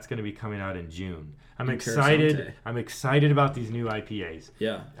 and that's going to be coming out in June. I'm excited. I'm excited about these new IPAs.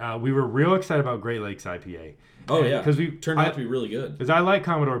 Yeah. We were real excited about Great Lakes IPA. Oh, yeah. Because we turned out to be really good. Because I like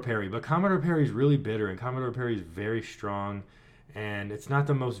Commodore Perry, but Commodore Perry is really bitter, and Commodore Perry is very strong, and it's not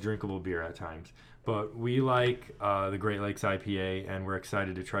the most drinkable beer at times. But we like the Great Lakes IPA, and we're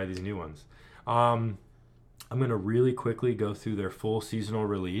excited to try these new ones. I'm going to really quickly go through their full seasonal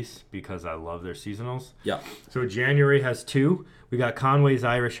release because I love their seasonals. Yeah. So January has 2. We got Conway's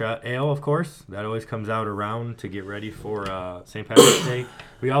Irish Ale, of course. That always comes out around to get ready for St. Patrick's Day.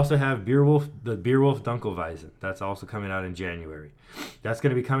 We also have the Beerwolf Dunkelweizen. That's also coming out in January. That's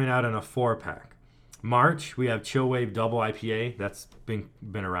going to be coming out in a 4-pack. March, we have Chill Wave Double IPA. That's been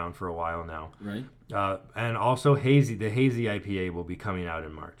around for a while now. Right. And also the Hazy IPA will be coming out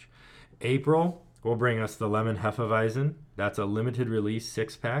in March. April will bring us the Lemon Hefeweizen. That's a limited release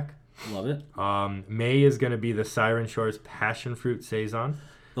 6-pack. Love it. May is going to be the Siren Shore's Passion Fruit Saison.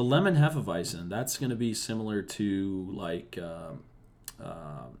 The Lemon Hefeweizen, that's going to be similar to like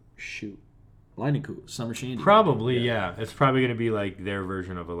Leinenkugel, Summer Shandy. Probably, yeah. It's probably going to be like their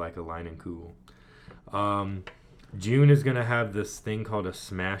version of a Leinenkugel. June is going to have this thing called a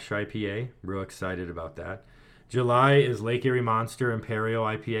Smash IPA. Real excited about that. July is Lake Erie Monster Imperial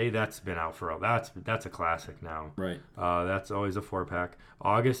IPA. That's been out for that's a classic now. Right. That's always a 4-pack.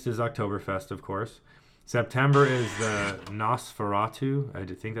 August is Oktoberfest, of course. September is the Nosferatu. I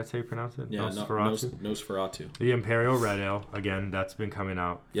think that's how you pronounce it. Yeah, Nosferatu. The Imperial Red Ale. Again, that's been coming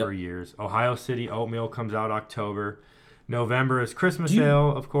out for years. Ohio City Oatmeal comes out October. November is Christmas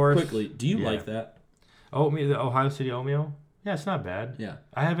Ale, of course. Quickly, do you like that? Oatmeal, the Ohio City Oatmeal? Yeah, it's not bad. Yeah.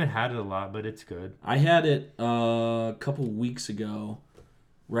 I haven't had it a lot, but it's good. I had it a couple weeks ago,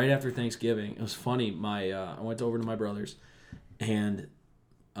 right after Thanksgiving. It was funny. I went over to my brother's, and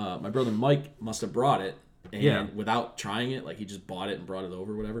my brother Mike must have brought it, and without trying it, like he just bought it and brought it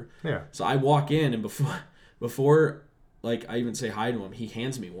over, whatever. Yeah. So I walk in, and before like I even say hi to him, he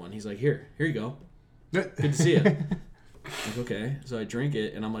hands me one. He's like, here you go. Good to see you. I'm like, okay. So I drink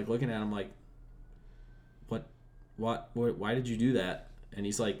it, and I'm like looking at him like, What? Why did you do that? And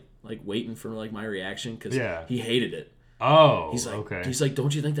he's like waiting for like my reaction because he hated it. Oh, he's like, okay. He's like,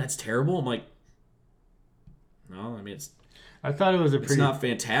 don't you think that's terrible? I'm like, no, I mean I thought it was it's not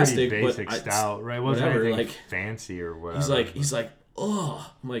fantastic, pretty basic but style, right? It wasn't anything like fancy or whatever. He's like,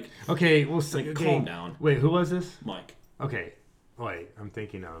 oh, I'm like, okay, well, calm down. Wait, who was this? Mike. Okay, wait, I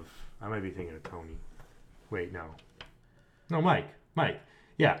might be thinking of Tony. Wait, no, Mike.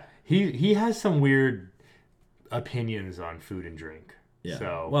 Yeah, he has some weird opinions on food and drink. Yeah.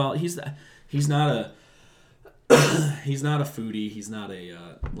 So well, he's not a foodie. He's not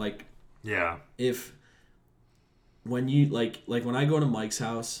a like. Yeah. If when you like when I go to Mike's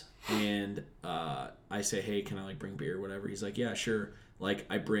house and I say, hey, can I like bring beer or whatever? He's like, yeah, sure. Like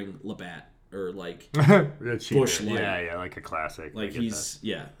I bring Labatt or like Busch Light. Yeah, like a classic. Like he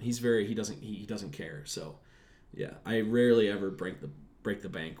doesn't care. So yeah, I rarely ever break the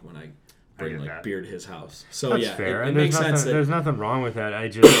bank when I bring like that. Beer to his house. So that's yeah, fair. It makes sense. There's nothing wrong with that. I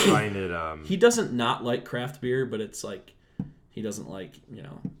just find it. He doesn't not like craft beer, but it's like he doesn't like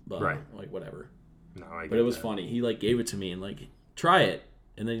right. Like whatever. No, but it was funny. He like gave it to me and like try it,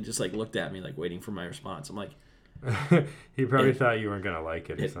 and then he just like looked at me like waiting for my response. I'm like, he probably thought you weren't gonna like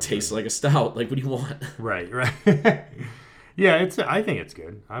it. Or it something. Tastes like a stout. Like, what do you want? Right. Yeah, I think it's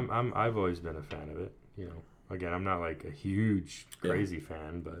good. I've always been a fan of it. Again, I'm not like a huge crazy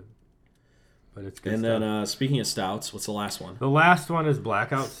fan, but it's good. And then speaking of stouts, what's the last one? The last one is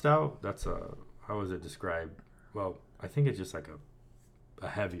Blackout Stout. That's how was it described? Well, I think it's just like a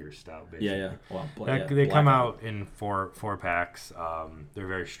heavier stout, basically. Yeah. Well, they come out in four packs. They're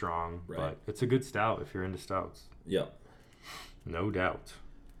very strong, right. But it's a good stout if you're into stouts. Yep. No doubt.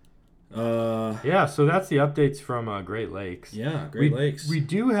 Yeah, so that's the updates from Great Lakes. Yeah, Great Lakes. We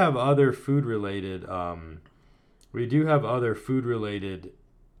do have other food related.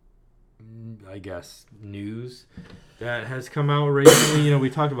 I guess news that has come out recently. We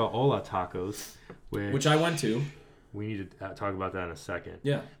talked about Ola Tacos, which I went to. We need to talk about that in a second.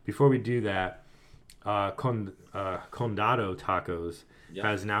 Yeah. Before we do that, Condado Tacos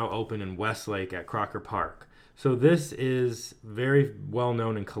has now opened in Westlake at Crocker Park. So this is very well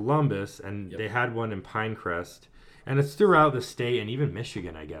known in Columbus, and they had one in Pinecrest, and it's throughout the state and even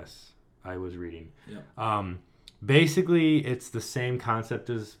Michigan, I guess. I was reading. Yeah. Basically, it's the same concept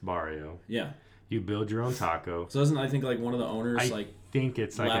as Barrio. Yeah. You build your own taco. So doesn't I think like one of the owners I think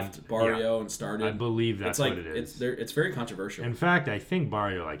it's left like Barrio and started. I believe that's what it is. It's very controversial. In fact, I think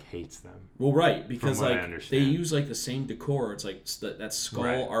Barrio like hates them. Well, right, because like they use like the same decor. It's like that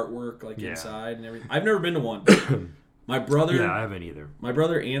skull artwork like inside and everything. I've never been to one. My brother. Yeah, I haven't either. My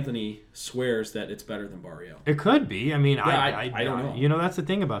brother Anthony swears that it's better than Barrio. It could be. I mean, I don't know. That's the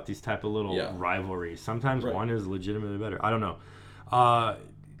thing about these type of little rivalries. Sometimes one is legitimately better. I don't know.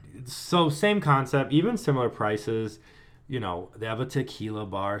 So same concept, even similar prices. They have a tequila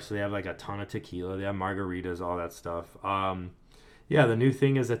bar, so they have like a ton of tequila. They have margaritas, all that stuff. The new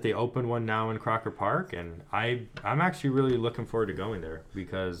thing is that they opened one now in Crocker Park, and I'm actually really looking forward to going there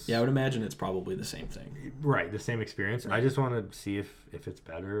because I would imagine it's probably the same thing. Right, the same experience. Right. I just want to see if it's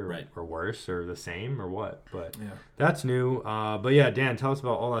better or worse or the same or what. But that's new. But yeah, Dan, tell us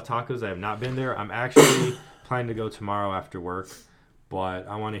about Ola Tacos. I have not been there. I'm actually planning to go tomorrow after work. But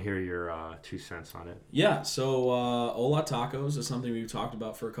I want to hear your 2 cents on it. Yeah, so Ola Tacos is something we've talked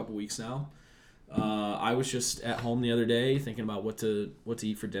about for a couple weeks now. I was just at home the other day thinking about what to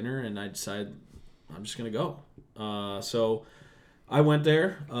eat for dinner, and I decided I'm just going to go. So I went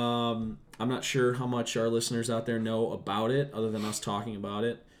there. I'm not sure how much our listeners out there know about it other than us talking about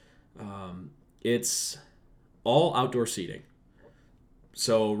it. It's all outdoor seating.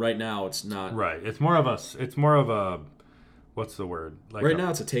 So right now it's not... Right. It's more of a what's the word? Like right now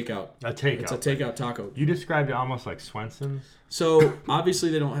it's a takeout. It's a takeout taco. You described it almost like Swenson's. So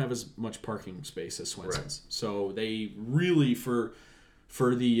obviously they don't have as much parking space as Swenson's. Right. So they really for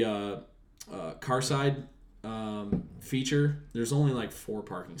the car side feature, there's only like 4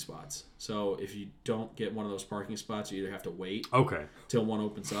 parking spots. So if you don't get one of those parking spots, you either have to wait till one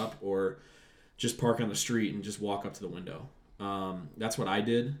opens up or just park on the street and just walk up to the window. That's what I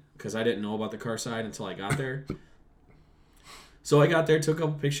did because I didn't know about the car side until I got there. So I got there, took a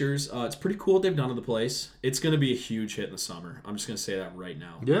couple pictures. It's pretty cool what they've done to the place. It's going to be a huge hit in the summer. I'm just going to say that right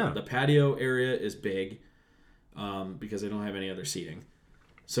now. Yeah. The patio area is big because they don't have any other seating.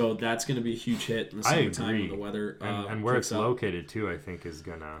 So that's going to be a huge hit in the summertime when the weather and where it's located, too, I think is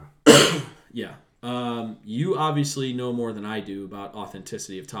going to... Yeah. You obviously know more than I do about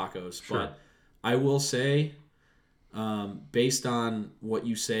authenticity of tacos. Sure. But I will say, based on what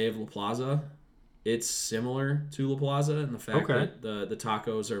you say of La Plaza... It's similar to La Plaza in the fact that the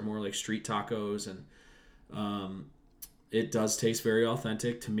tacos are more like street tacos, and it does taste very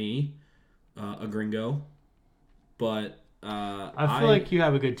authentic to me, a gringo. But I feel like you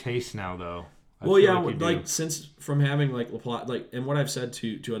have a good taste now, though. Since from having like La Plaza, and what I've said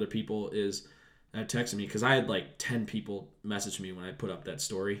to other people is, that texted me because I had like 10 people message me when I put up that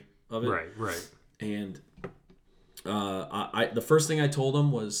story of it. Right. And the first thing I told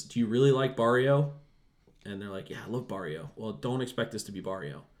them was, do you really like Barrio? And they're like, yeah, I love Barrio. Well, don't expect this to be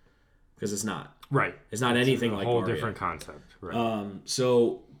Barrio because it's not. Right. It's not anything like a whole Barrio. different concept. Right.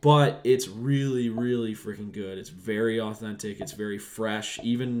 But it's really, really freaking good. It's very authentic. It's very fresh,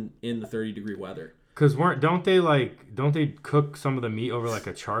 even in the 30-degree weather. Because don't they cook some of the meat over like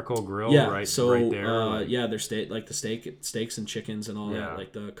a charcoal grill? Yeah, right. So right there. they're steaks and chickens and all that,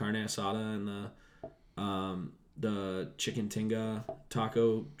 like the carne asada and the chicken tinga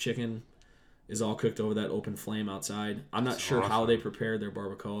taco chicken is all cooked over that open flame outside. I'm not sure how they prepare their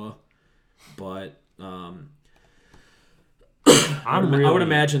barbacoa, but I would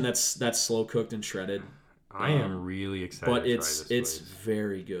imagine that's slow cooked and shredded. I am really excited. But to try this it's place.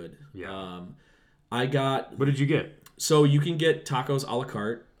 very good. Yeah. What did you get? So you can get tacos a la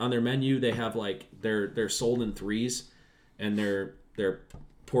carte. On their menu, they have like they're sold in threes, and they're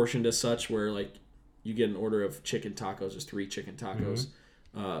portioned as such where like you get an order of chicken tacos. There's 3 chicken tacos.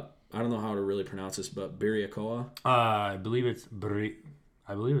 Mm-hmm. I don't know how to really pronounce this, but birriacoa. I believe it's birriacoa,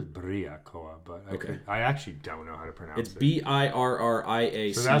 but I actually don't know how to pronounce it. It's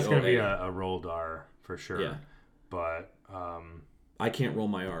Birriacoa. So that's gonna be a rolled R for sure. Yeah, but I can't roll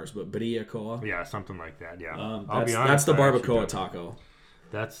my R's, but birriacoa. Yeah, something like that. Yeah, I'll be honest. That's the barbacoa taco.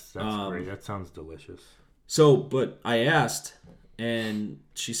 That's great. That sounds delicious. So, but I asked, and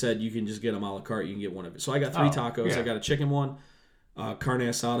she said you can just get them a la carte. You can get one of it. So I got 3 tacos. Yeah. I got a chicken one, carne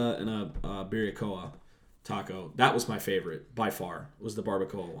asada, and a birriacoa taco. That was my favorite by far. Was the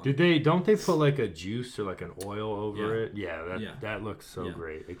barbacoa one. Don't they put like a juice or like an oil over it? Yeah, that looks so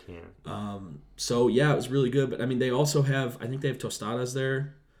great. I can't. So yeah, it was really good. But I mean, they also have. I think they have tostadas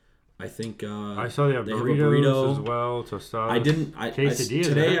there. I think I saw they have burritos as well. Tostadas. Quesadillas.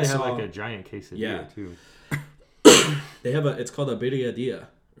 Today I saw like a giant quesadilla too. They have it's called a birria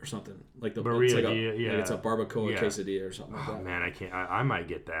or something like the birria. Like it's a barbacoa quesadilla or something like that. Man, I can't. I might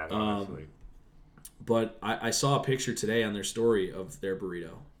get that honestly. But I saw a picture today on their story of their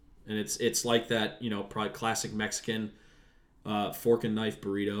burrito, and it's like that, probably classic Mexican fork and knife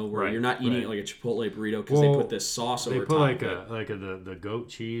burrito where you're not eating it like a Chipotle burrito because they put this sauce over top. They put the goat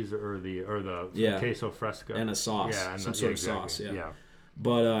cheese or the queso fresco and a sauce, some sort of sauce. Yeah.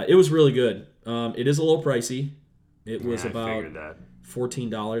 But it was really good. It is a little pricey. It was about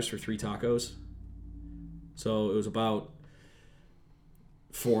 $14 for 3 tacos, so it was about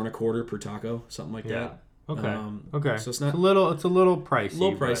 $4.25 per taco, something like that. Okay. So it's not it's a little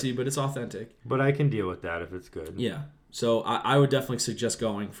pricey. But it's authentic. But I can deal with that if it's good. Yeah. So I would definitely suggest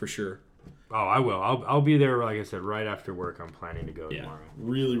going for sure. Oh, I will. I'll be there, like I said, right after work. I'm planning to go tomorrow.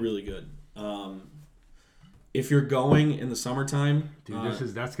 Really, really good. If you're going in the summertime, dude,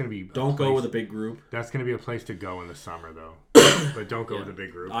 that's gonna be. Don't go with a big group. That's gonna be a place to go in the summer, though. But don't go with a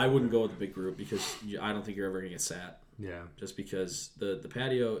big group. I wouldn't go with a big group because I don't think you're ever gonna get sat. Yeah. Just because the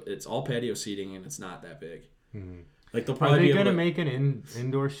patio, it's all patio seating and it's not that big. Mm-hmm. Like they'll probably be able to make an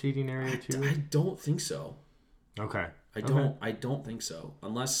indoor seating area too. I don't think so. Okay. I don't think so.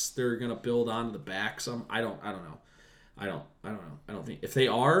 Unless they're gonna build onto the back some. I don't know. I don't know. I don't think if they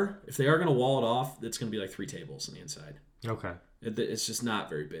are gonna wall it off, it's gonna be like 3 tables on the inside. Okay. It's just not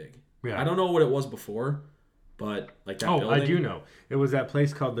very big. Yeah. I don't know what it was before, but like that. Building, I do know. It was that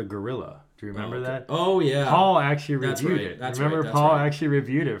place called the Gorilla. Do you remember that? Oh yeah. Paul actually reviewed it. Remember Paul actually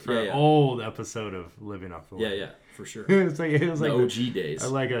reviewed it for an old episode of Living Off the Land. Yeah, for sure. it was like the OG days.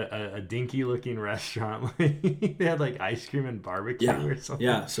 Like a dinky looking restaurant. They had like ice cream and barbecue or something.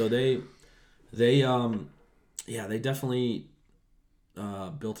 Yeah. So they definitely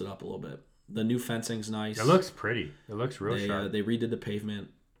built it up a little bit. The new fencing's nice. It looks pretty. It looks real sharp. They redid the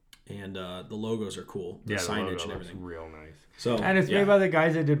pavement, and the logos are cool. The signage and everything. Looks real nice. So and it's made by the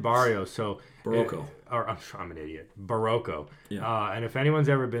guys that did Barrio. So Barocco. I'm an idiot. Barocco. Yeah. And if anyone's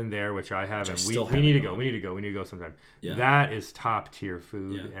ever been there, which I haven't, we need to go. We need to go sometime. Yeah. That is top tier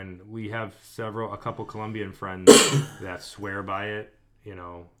food, and we have a couple Colombian friends that swear by it.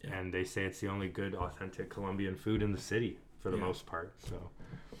 And they say it's the only good, authentic Colombian food in the city for the most part. So,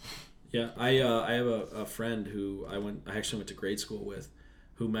 yeah, I have a friend who I actually went to grade school with,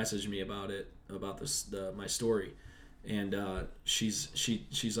 who messaged me about my story, and she's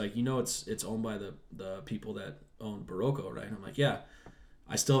like, it's owned by the people that own Barocco, right? And I'm like, yeah.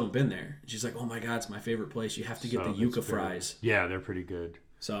 I still haven't been there. She's like, oh my god, it's my favorite place. You have to get the yuca fries. Yeah, they're pretty good.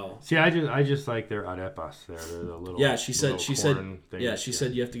 So see, I just like their arepas there. They're the little she said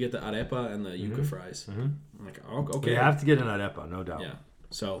you have to get the arepa and the yuca fries. Mm-hmm. I'm like, oh, okay. You have to get an arepa, no doubt. Yeah.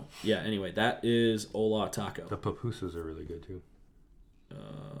 So anyway, that is Hola Taco. The pupusas are really good too.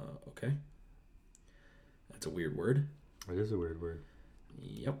 Okay. That's a weird word. It is a weird word.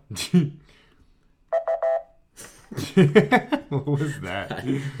 Yep. What was that?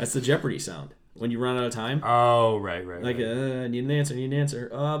 That's the Jeopardy sound. when you run out of time. Oh, right. Like, I need an answer.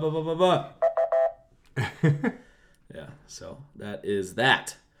 Blah, blah, blah, blah. Yeah, so that is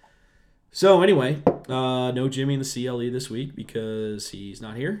that. So anyway, no Jimmy in the CLE this week because he's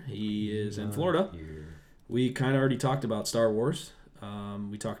not here. He is in Florida. We kind of already talked about Star Wars.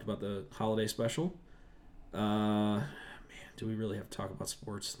 We talked about the holiday special. Man, do we really have to talk about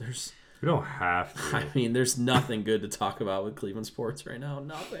sports? We don't have to. I mean, there's nothing good to talk about with Cleveland sports right now.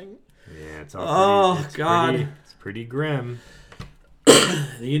 Nothing. Yeah, it's all it's pretty grim.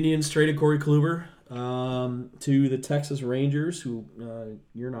 The Indians traded Corey Kluber to the Texas Rangers, who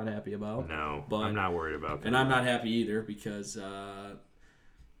you're not happy about. No, but I'm not worried about that. And I'm not happy either because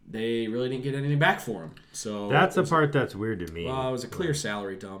they really didn't get anything back for him. So that's the part that's weird to me. Well, it was a clear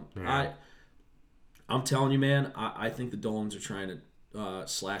salary dump. Yeah. I'm telling you, man, I think the Dolans are trying to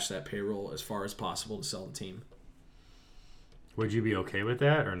slash that payroll as far as possible to sell the team. Would you be okay with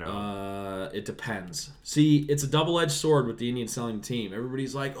that or no? It depends. See, it's a double-edged sword with the Indians selling the team.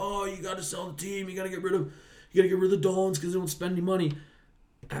 Everybody's like, "Oh, you got to sell the team. You got to get rid of the Dolans because they don't spend any money."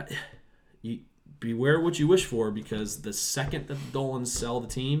 You beware what you wish for, because the second that the Dolans sell the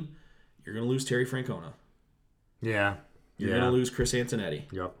team, you're going to lose Terry Francona. Yeah. You're going to lose Chris Antonetti.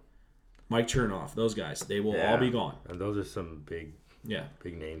 Yep. Mike Chernoff. Those guys, they will all be gone. And those are some big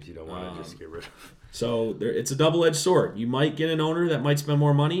names you don't want to just get rid of. So it's a double-edged sword. You might get an owner that might spend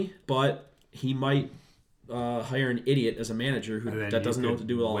more money, but he might hire an idiot as a manager that doesn't know what to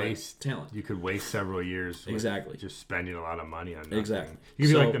do with all that talent. You could waste several years just spending a lot of money on nothing. Exactly. You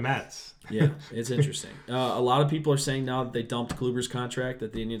could be like the Mets. Yeah, it's interesting. A lot of people are saying now that they dumped Kluber's contract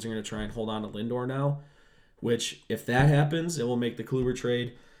that the Indians are going to try and hold on to Lindor now, which if that happens, it will make the Kluber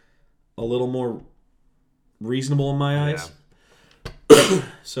trade a little more reasonable in my eyes. Yeah.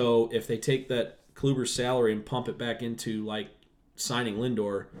 So if they take that Kluber's salary and pump it back into like signing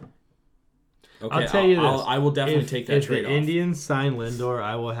Lindor, okay, I'll tell you this. I will definitely take that trade off. If the Indians sign Lindor,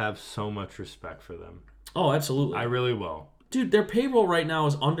 I will have so much respect for them. Oh, absolutely. I really will. Dude, their payroll right now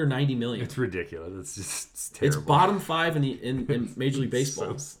is under $90 million. It's ridiculous. It's terrible. It's bottom 5 in Major League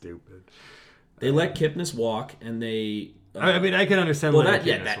Baseball. So stupid. They let Kipnis walk, and they. I mean, I can understand. Well,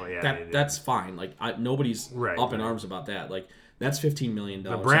 that's fine. Like nobody's up in arms about that. Like that's $15 million.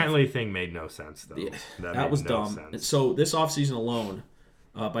 The Brantley thing made no sense, though. Yeah, that was dumb. Sense. So this offseason alone,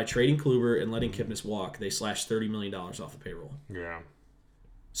 by trading Kluber and letting Kipnis walk, they slashed $30 million off the payroll. Yeah.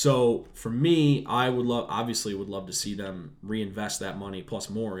 So for me, I would love to see them reinvest that money plus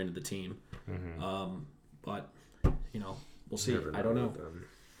more into the team. Mm-hmm. But we'll see. I don't know.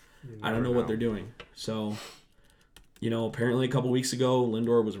 I don't know what they're doing. So. Apparently a couple weeks ago,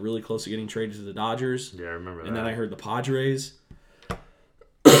 Lindor was really close to getting traded to the Dodgers. Yeah, I remember that. And then I heard the Padres.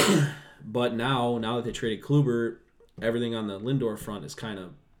 But now that they traded Kluber, everything on the Lindor front is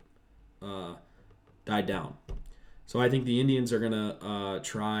kind of died down. So I think the Indians are going to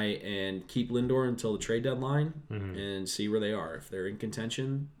try and keep Lindor until the trade deadline and see where they are. If they're in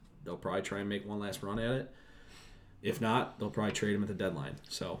contention, they'll probably try and make one last run at it. If not, they'll probably trade him at the deadline.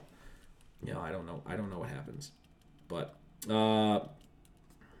 So, I don't know. I don't know what happens. But, like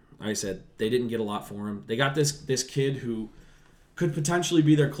I said, they didn't get a lot for him. They got this kid who could potentially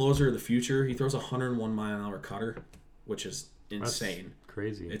be their closer of the future. He throws a 101-mile-an-hour cutter, which is insane. That's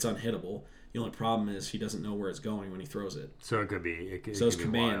crazy. It's unhittable. The only problem is he doesn't know where it's going when he throws it. So it could be. His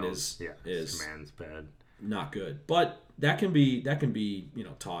command his command's bad. Not good. But that can be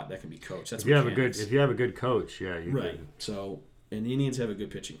taught. That can be coached. That's if you have a good coach, you right. Could. So. And the Indians have a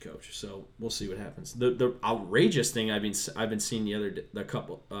good pitching coach, so we'll see what happens. The outrageous thing I've been seeing a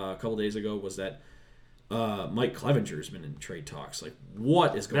couple days ago was that Mike Clevenger's been in trade talks. Like,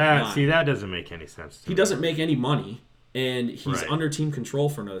 what is going on? See, that doesn't make any sense. He doesn't make any money, and he's under team control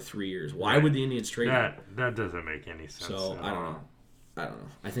for another 3 years. Why would the Indians trade him? That doesn't make any sense. So I don't know.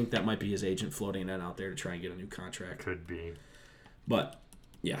 I think that might be his agent floating that out there to try and get a new contract. Could be, but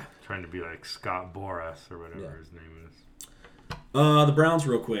yeah, trying to be like Scott Boras or whatever his name is. The Browns,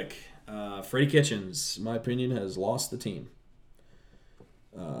 real quick. Freddie Kitchens, in my opinion, has lost the team.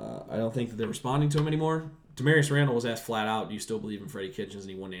 I don't think that they're responding to him anymore. Demarius Randall was asked flat out, do you still believe in Freddie Kitchens?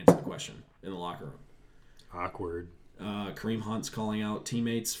 And he wouldn't answer the question in the locker room. Awkward. Kareem Hunt's calling out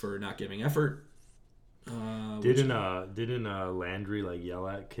teammates for not giving effort. Didn't Landry yell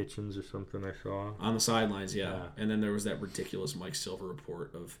at Kitchens or something I saw? On the sidelines, yeah. And then there was that ridiculous Mike Silver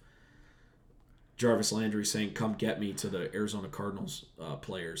report of Jarvis Landry saying, come get me to the Arizona Cardinals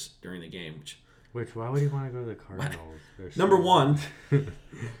players during the game, which Why would he want to go to the Cardinals? Number one,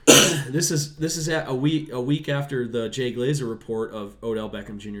 this is at a week after the Jay Glazer report of Odell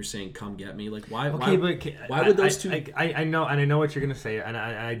Beckham Jr. saying, "Come get me." Like, why? Okay, why would those two? I know, and I know what you're gonna say, and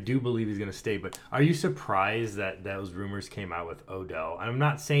I do believe he's gonna stay. But are you surprised that those rumors came out with Odell? And I'm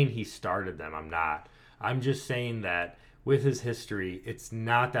not saying he started them. I'm not. I'm just saying that with his history, it's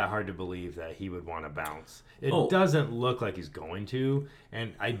not that hard to believe that he would want to bounce. It doesn't look like he's going to,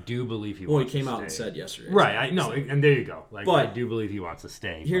 and I do believe he wants to stay. Well, he came out and said yesterday. Right, I know, and there you go. Like, but I do believe he wants to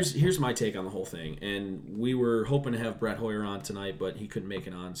stay. Here's my take on the whole thing, and we were hoping to have Brett Hoyer on tonight, but he couldn't make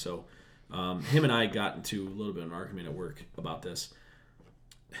it on, so him and I got into a little bit of an argument at work about this.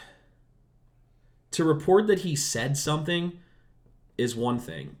 To report that he said something is one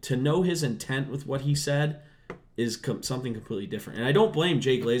thing. To know his intent with what he said is something completely different. And I don't blame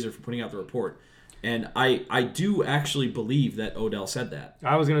Jay Glazer for putting out the report. And I do actually believe that Odell said that.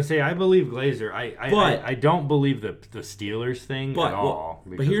 I was going to say, I believe Glazer. I don't believe the Steelers thing at all.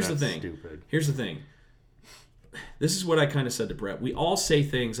 But here's the thing. Stupid. Here's the thing. This is what I kind of said to Brett. We all say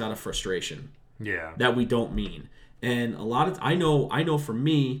things out of frustration. Yeah. That we don't mean. And a lot of I know for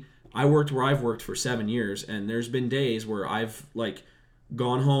me, I worked where I've worked for 7 years, and there's been days where I've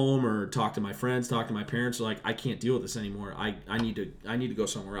gone home or talked to my friends, talked to my parents, like, I can't deal with this anymore. I need to go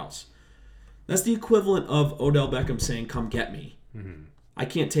somewhere else. That's the equivalent of Odell Beckham saying, "Come get me." Mm-hmm. I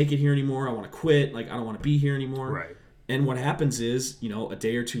can't take it here anymore. I want to quit. Like, I don't want to be here anymore. Right. And what happens is, a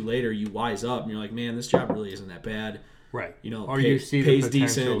day or two later, you wise up and you're like, man, this job really isn't that bad. Right. Or you see pays the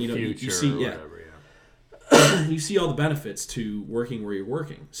decent. Future you see, whatever, you see all the benefits to working where you're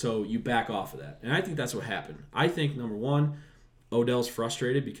working. So you back off of that. And I think that's what happened. I think, number one, Odell's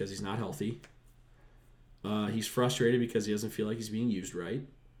frustrated because he's not healthy. He's frustrated because he doesn't feel like he's being used right.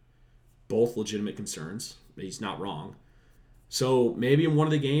 Both legitimate concerns. He's not wrong. So maybe in one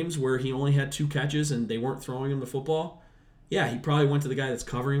of the games where he only had 2 catches and they weren't throwing him the football, yeah, he probably went to the guy that's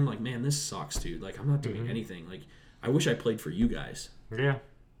covering him like, man, this sucks, dude. Like, I'm not doing anything. Like, I wish I played for you guys. Yeah.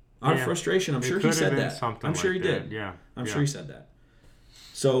 Out of frustration. I'm sure he said that. I'm sure he did. Yeah. I'm sure he said that.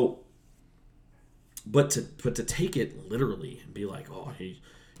 So, but to take it literally and be like, oh, he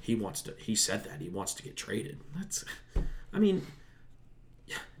said that he wants to get traded.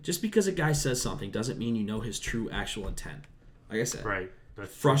 Just because a guy says something doesn't mean you know his true actual intent. Like I said, right.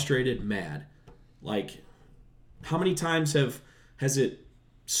 That's frustrated, true. Mad. Like, how many times has it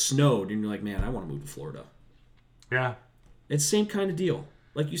snowed and you're like, man, I want to move to Florida? Yeah. It's the same kind of deal.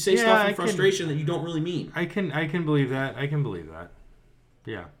 Like, you say stuff in frustration that you don't really mean. I can believe that.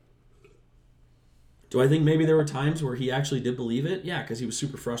 Yeah. Do I think maybe there were times where he actually did believe it? Yeah, because he was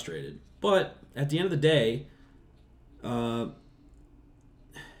super frustrated. But at the end of the day,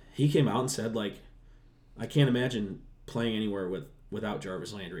 he came out and said, like, I can't imagine playing anywhere without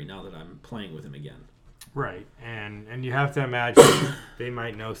Jarvis Landry now that I'm playing with him again. Right, and you have to imagine they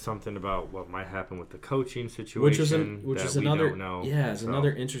might know something about what might happen with the coaching situation, which is another don't know. Yeah, it's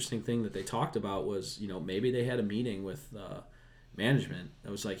another interesting thing that they talked about was, maybe they had a meeting with management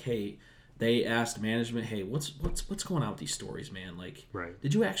that was like, hey, they asked management, hey, what's going on with these stories, man? Like, right.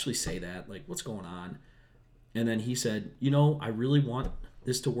 Did you actually say that? Like, what's going on? And then he said, I really want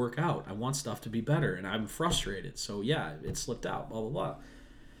this to work out. I want stuff to be better, and I'm frustrated. So yeah, it slipped out. Blah blah blah.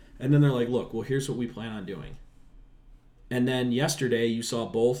 And then they're like, look, well, here's what we plan on doing. And then yesterday, you saw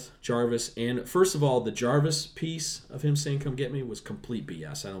both Jarvis and, first of all, the Jarvis piece of him saying, come get me, was complete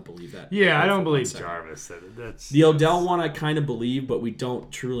BS. I don't believe that. Yeah, I don't believe Jarvis. The Odell one I kind of believe, but we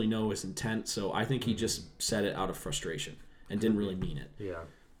don't truly know his intent. So I think he just said it out of frustration and didn't really mean it. Yeah.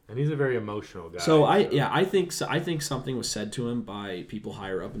 And he's a very emotional guy. So I think something was said to him by people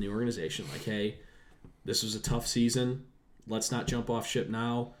higher up in the organization, like, hey, this was a tough season. Let's not jump off ship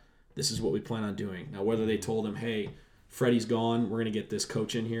now. This is what we plan on doing. Now, whether they told him, hey, Freddie's gone, we're going to get this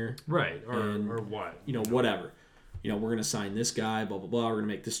coach in here. Right, or what. Whatever. We're going to sign this guy, blah, blah, blah. We're going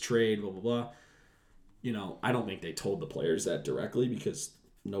to make this trade, blah, blah, blah. I don't think they told the players that directly because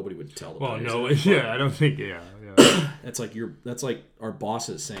nobody would tell the players. Well, no, that. I don't think, That's like our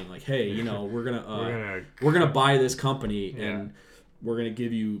bosses saying, like, hey, we're gonna buy this company and we're gonna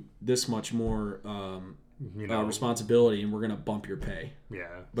give you this much more responsibility and we're gonna bump your pay. Yeah,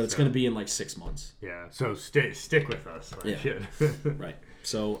 but it's gonna be in like 6 months. Yeah, so stick with us. Right.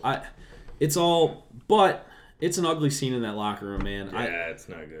 So it's an ugly scene in that locker room, man. Yeah, it's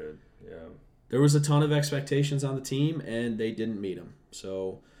not good. Yeah, there was a ton of expectations on the team and they didn't meet them.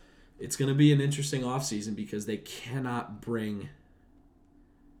 So it's going to be an interesting offseason because they cannot bring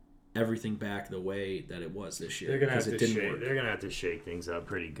everything back the way that it was this year. They're gonna have to shake things up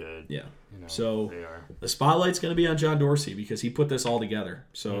pretty good. Yeah. So the spotlight's gonna be on John Dorsey because he put this all together.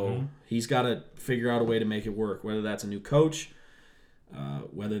 So he's got to figure out a way to make it work. Whether that's a new coach,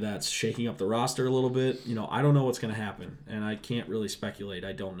 whether that's shaking up the roster a little bit. I don't know what's gonna happen, and I can't really speculate.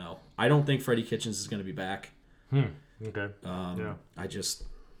 I don't know. I don't think Freddie Kitchens is gonna be back. Okay.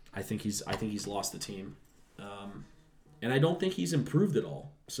 I think he's lost the team. And I don't think he's improved at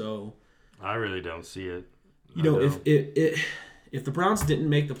all. So I really don't see it. If the Browns didn't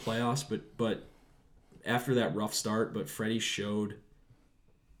make the playoffs, but after that rough start, but Freddie showed,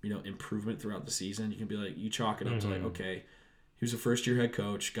 improvement throughout the season, you can be like, you chalk it up to like, okay, he was a first-year head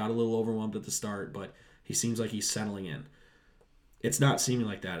coach, got a little overwhelmed at the start, but he seems like he's settling in. It's not seeming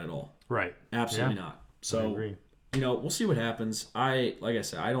like that at all. Right. Absolutely not. So, I agree. We'll see what happens. Like I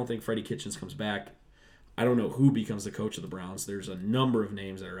said, I don't think Freddie Kitchens comes back. I don't know who becomes the coach of the Browns. There's a number of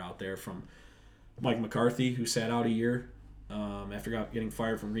names that are out there, from Mike McCarthy, who sat out a year after getting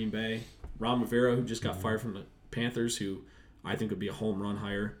fired from Green Bay. Ron Rivera, who just got fired from the Panthers, who I think would be a home run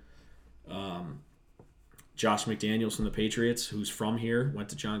hire. Josh McDaniels from the Patriots, who's from here, went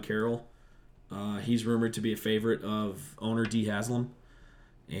to John Carroll. He's rumored to be a favorite of owner Dee Haslam.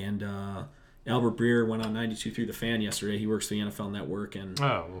 And Albert Breer went on 92.3 The Fan yesterday. He works for the NFL Network and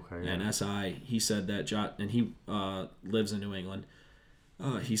SI. He said that and he lives in New England.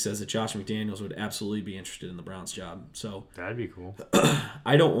 He says that Josh McDaniels would absolutely be interested in the Browns job. So that'd be cool.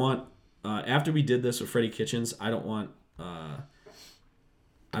 I don't want after we did this with Freddie Kitchens, I don't want a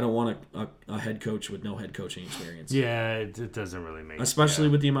head coach with no head coaching experience. Yeah, it doesn't really make sense. Especially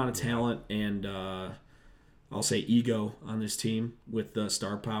with the amount of talent and I'll say ego on this team with the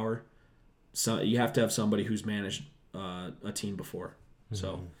star power. So you have to have somebody who's managed a team before.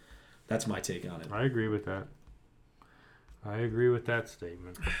 So that's my take on it. I agree with that. I agree with that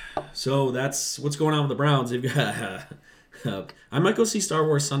statement. So that's what's going on with the Browns. They've got. I might go see Star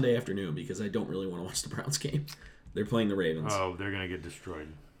Wars Sunday afternoon because I don't really want to watch the Browns game. They're playing the Ravens. Oh, they're gonna get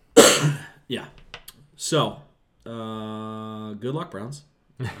destroyed. Yeah. So, good luck, Browns.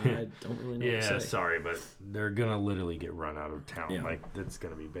 I don't really know. Yeah, sorry, but they're gonna literally get run out of town. Yeah. Like that's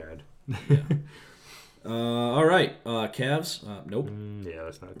gonna be bad. Yeah. All right, Cavs. Nope. Yeah,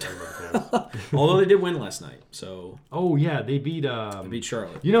 let's not talk about the Cavs. Although they did win last night, so. Oh yeah, they beat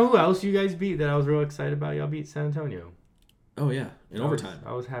Charlotte. You know who else you guys beat that I was real excited about? Y'all beat San Antonio. Oh yeah, in overtime.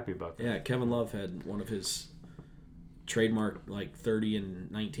 I was happy about that. Yeah, Kevin Love had one of his trademark 30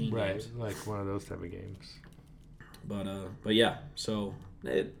 and 19 games. Right, like one of those type of games. But yeah, so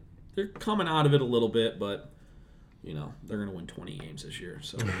they're coming out of it a little bit, but. They're going to win 20 games this year.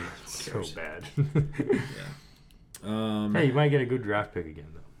 So, so bad. Yeah. Hey, you might get a good draft pick again,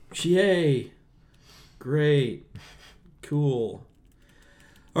 though. Yay. Great. Cool.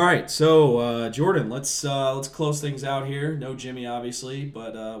 All right. So, Jordan, let's close things out here. No Jimmy, obviously.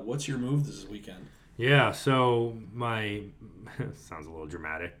 But what's your move this weekend? Yeah. So, sounds a little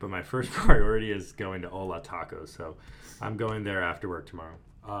dramatic, but my first priority is going to Ola Tacos. So, I'm going there after work tomorrow.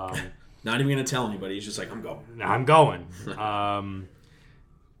 Not even going to tell anybody. He's just like, I'm going. I'm going.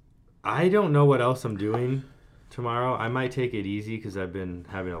 I don't know what else I'm doing tomorrow. I might take it easy because I've been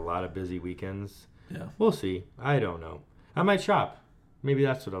having a lot of busy weekends. Yeah. We'll see. I don't know. I might shop. Maybe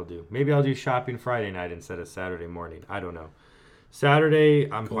that's what I'll do. Maybe I'll do shopping Friday night instead of Saturday morning. I don't know. Saturday,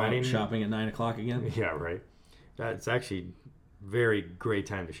 I'm planning. Shopping at 9 o'clock again? Yeah, right. That's actually very great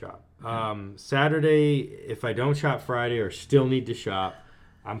time to shop. Saturday, if I don't shop Friday or still need to shop,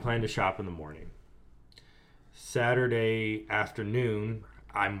 I'm planning to shop in the morning. Saturday afternoon,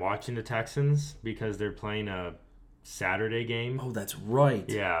 I'm watching the Texans because they're playing a Saturday game. Oh, that's right.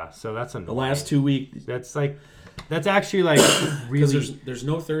 Yeah, so that's annoying. The last 2 weeks. That's actually really. There's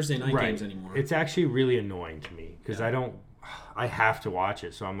no Thursday night games anymore. It's actually really annoying to me because I have to watch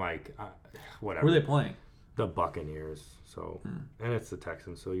it. So I'm like, whatever. Who are they playing? The Buccaneers. So and it's the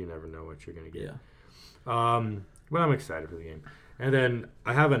Texans, so you never know what you're gonna get. Yeah. But I'm excited for the game. And then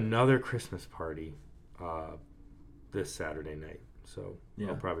I have another Christmas party this Saturday night. So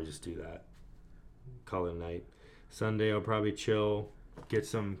I'll probably just do that. Call it a night. Sunday I'll probably chill, get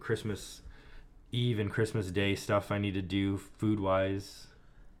some Christmas Eve and Christmas Day stuff I need to do food-wise.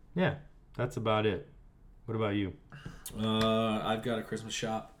 Yeah, that's about it. What about you? I've got a Christmas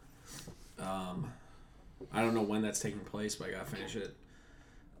shop. I don't know when that's taking place, but I gotta finish it.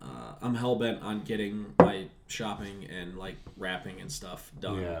 I'm hell-bent on getting my shopping and wrapping and stuff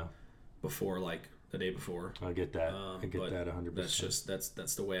done before the day before. I get that. I get that 100%.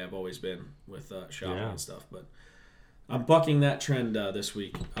 That's the way I've always been with shopping and stuff. But I'm bucking that trend this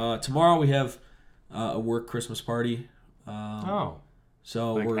week. Tomorrow we have a work Christmas party.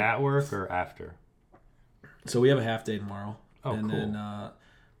 So we're at work or after. So we have a half day tomorrow, and cool. Then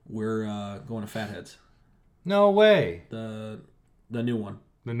we're going to Fatheads. No way. The new one.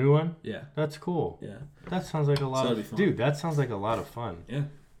 The new one? Yeah. That's cool. Yeah. That sounds like a lot of fun. Dude, that sounds like a lot of fun. Yeah.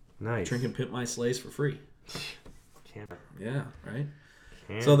 Nice. Drinking Pimp My Sleighs for free. Can't. Yeah, right?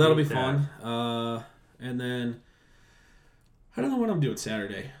 So that'll be fun. And then I don't know what I'm doing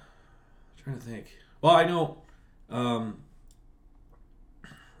Saturday. I'm trying to think. Well, I know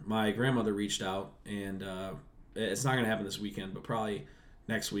my grandmother reached out, and it's not going to happen this weekend, but probably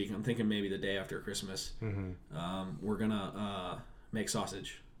next week. I'm thinking maybe the day after Christmas. Mm-hmm. We're going to make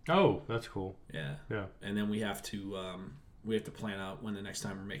sausage. Oh, that's cool. Yeah. Yeah. And then we have to plan out when the next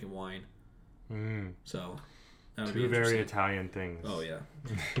time we're making wine. Mm. So two very Italian things. Oh yeah.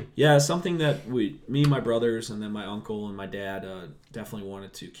 Yeah, something that me, my brothers, and then my uncle and my dad definitely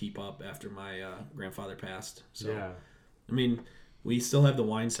wanted to keep up after my grandfather passed. So yeah. I mean, we still have the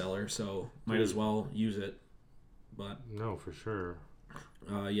wine cellar, so might as well use it. But no, for sure.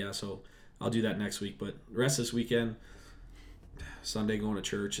 Yeah, so I'll do that next week, but the rest of this weekend, Sunday going to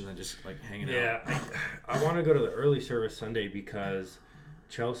church and then just like hanging out. Yeah, I want to go to the early service Sunday because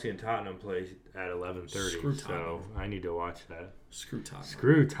Chelsea and Tottenham play at 11:30. So I need to watch that. Screw Tottenham.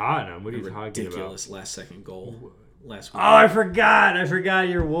 Screw Tottenham. What are you talking about? Ridiculous last second goal last week. Oh, I forgot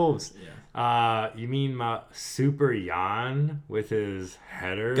your Wolves. Yeah. You mean my Super Jan with his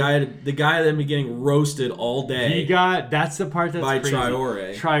header? The guy that been getting roasted all day. That's the part that's by crazy.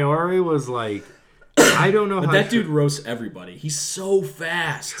 Traore. Traore was like, I don't know but how that dude roasts everybody. He's so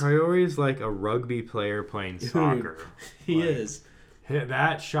fast. Traore is like a rugby player playing soccer. He is.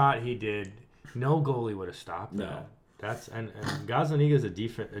 That shot he did, no goalie would have stopped that. No. That's and Gazzaniga's a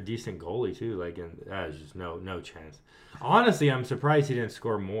decent goalie too. Like, and there's just no chance. Honestly, I'm surprised he didn't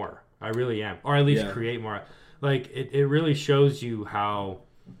score more. I really am, or at least create more. Like it really shows you how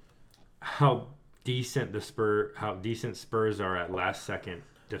decent Spurs are at last second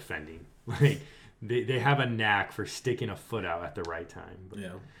defending. Like they have a knack for sticking a foot out at the right time.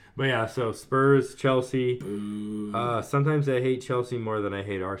 But yeah, so Spurs, Chelsea. Sometimes I hate Chelsea more than I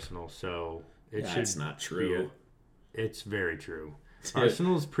hate Arsenal. So it's not true. It's very true.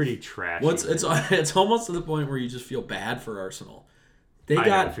 Arsenal's pretty trashy. It's almost to the point where you just feel bad for Arsenal. I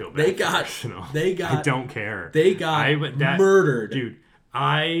don't care. They got murdered, dude.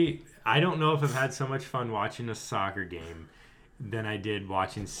 I don't know if I've had so much fun watching a soccer game than I did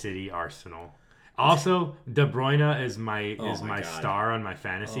watching City Arsenal. Also, De Bruyne is my star on my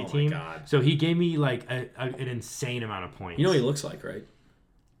fantasy team. So he gave me like an insane amount of points. You know what he looks like, right?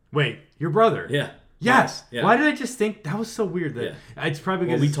 Wait, your brother? Yeah. Yes. Yeah. Why did I just think that was so weird? That it's probably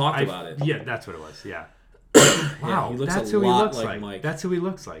because we talked about it. Yeah, that's what it was. Yeah. Wow, that's who he looks like. Mike. That's who he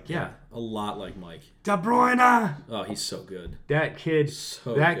looks like. Yeah. A lot like Mike. De Bruyne. Oh, he's so good. That kid.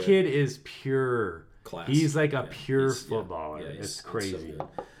 Kid is pure class. He's like a pure footballer. It's crazy. So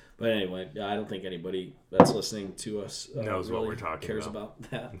but anyway, I don't think anybody that's listening to us knows really what we're talking cares about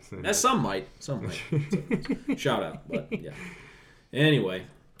that. Some might. Shout out, but yeah. Anyway,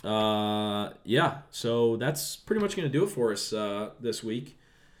 so that's pretty much going to do it for us this week.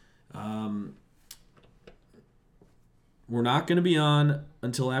 We're not going to be on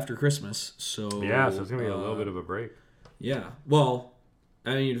until after Christmas, so so it's going to be a little bit of a break. Yeah, well,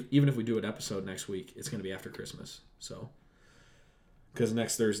 I mean, even if we do an episode next week, it's going to be after Christmas, so because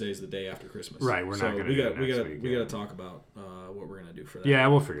next Thursday is the day after Christmas, right? We're not going to. We got to talk about what we're going to do for that. Yeah,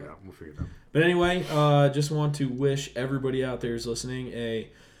 we'll figure it out. But anyway, just want to wish everybody out there who's listening a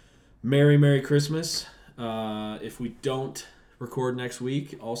Merry Christmas. If we don't record next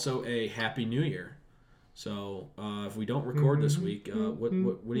week, also a Happy New Year. So if we don't record this week, what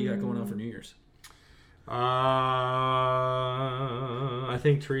do you got going on for New Year's? I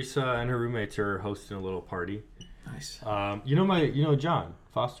think Teresa and her roommates are hosting a little party. Nice. You know John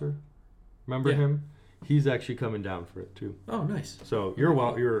Foster? Remember him? He's actually coming down for it too. Oh, nice. So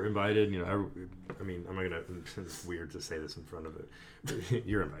you're invited. You know, I mean, I'm not gonna. It's weird to say this in front of it.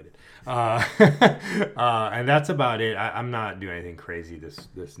 You're invited. And that's about it. I'm not doing anything crazy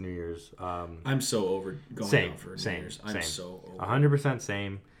this New Year's. I'm so over going out for New Year's. I'm so over. 100%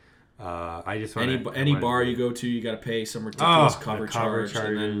 same. I just want any bar you go to, you got to pay some ridiculous cover charge,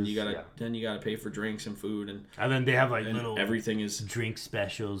 and then you got to pay for drinks and food, and then they have like little everything is drink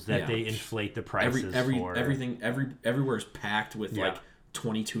specials that they inflate the prices for. Everything everywhere is packed with like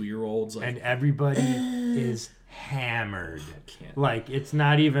 22-year-olds, like, and everybody is hammered. Like it's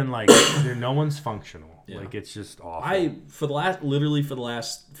not even like no one's functional. Yeah. Like it's just awful. For the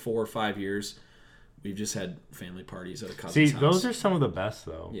last 4 or 5 years, we've just had family parties at a cousin's house. Those are some of the best,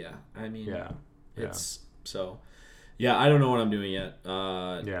 though. Yeah, I mean, it's so. Yeah, I don't know what I'm doing yet.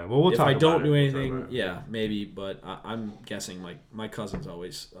 Yeah, well, we'll if talk I don't about do it. anything, yeah, maybe. But I'm guessing my cousins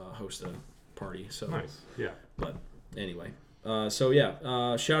always host a party. So nice. Yeah. But anyway, so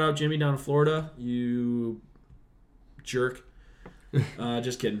yeah, shout out Jimmy down in Florida. You jerk.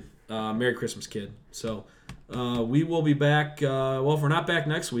 Just kidding. Merry Christmas, kid. So we will be back. Well, if we're not back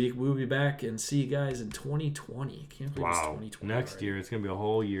next week, we will be back and see you guys in 2020. Can't believe it's 2020. Next already. year, it's gonna be a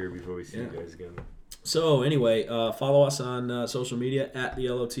whole year before we see you guys again. So anyway, follow us on social media at the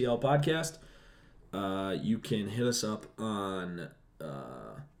LOTL Podcast. You can hit us up on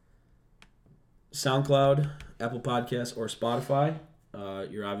SoundCloud, Apple Podcasts, or Spotify.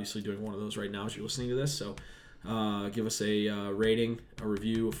 You're obviously doing one of those right now as you're listening to this. So give us a rating, a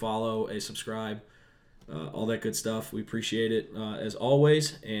review, a follow, a subscribe, all that good stuff. We appreciate it as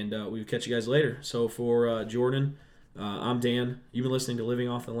always, and we'll catch you guys later. So for Jordan, I'm Dan. You've been listening to Living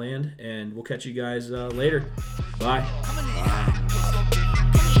Off the Land, and we'll catch you guys later. Bye.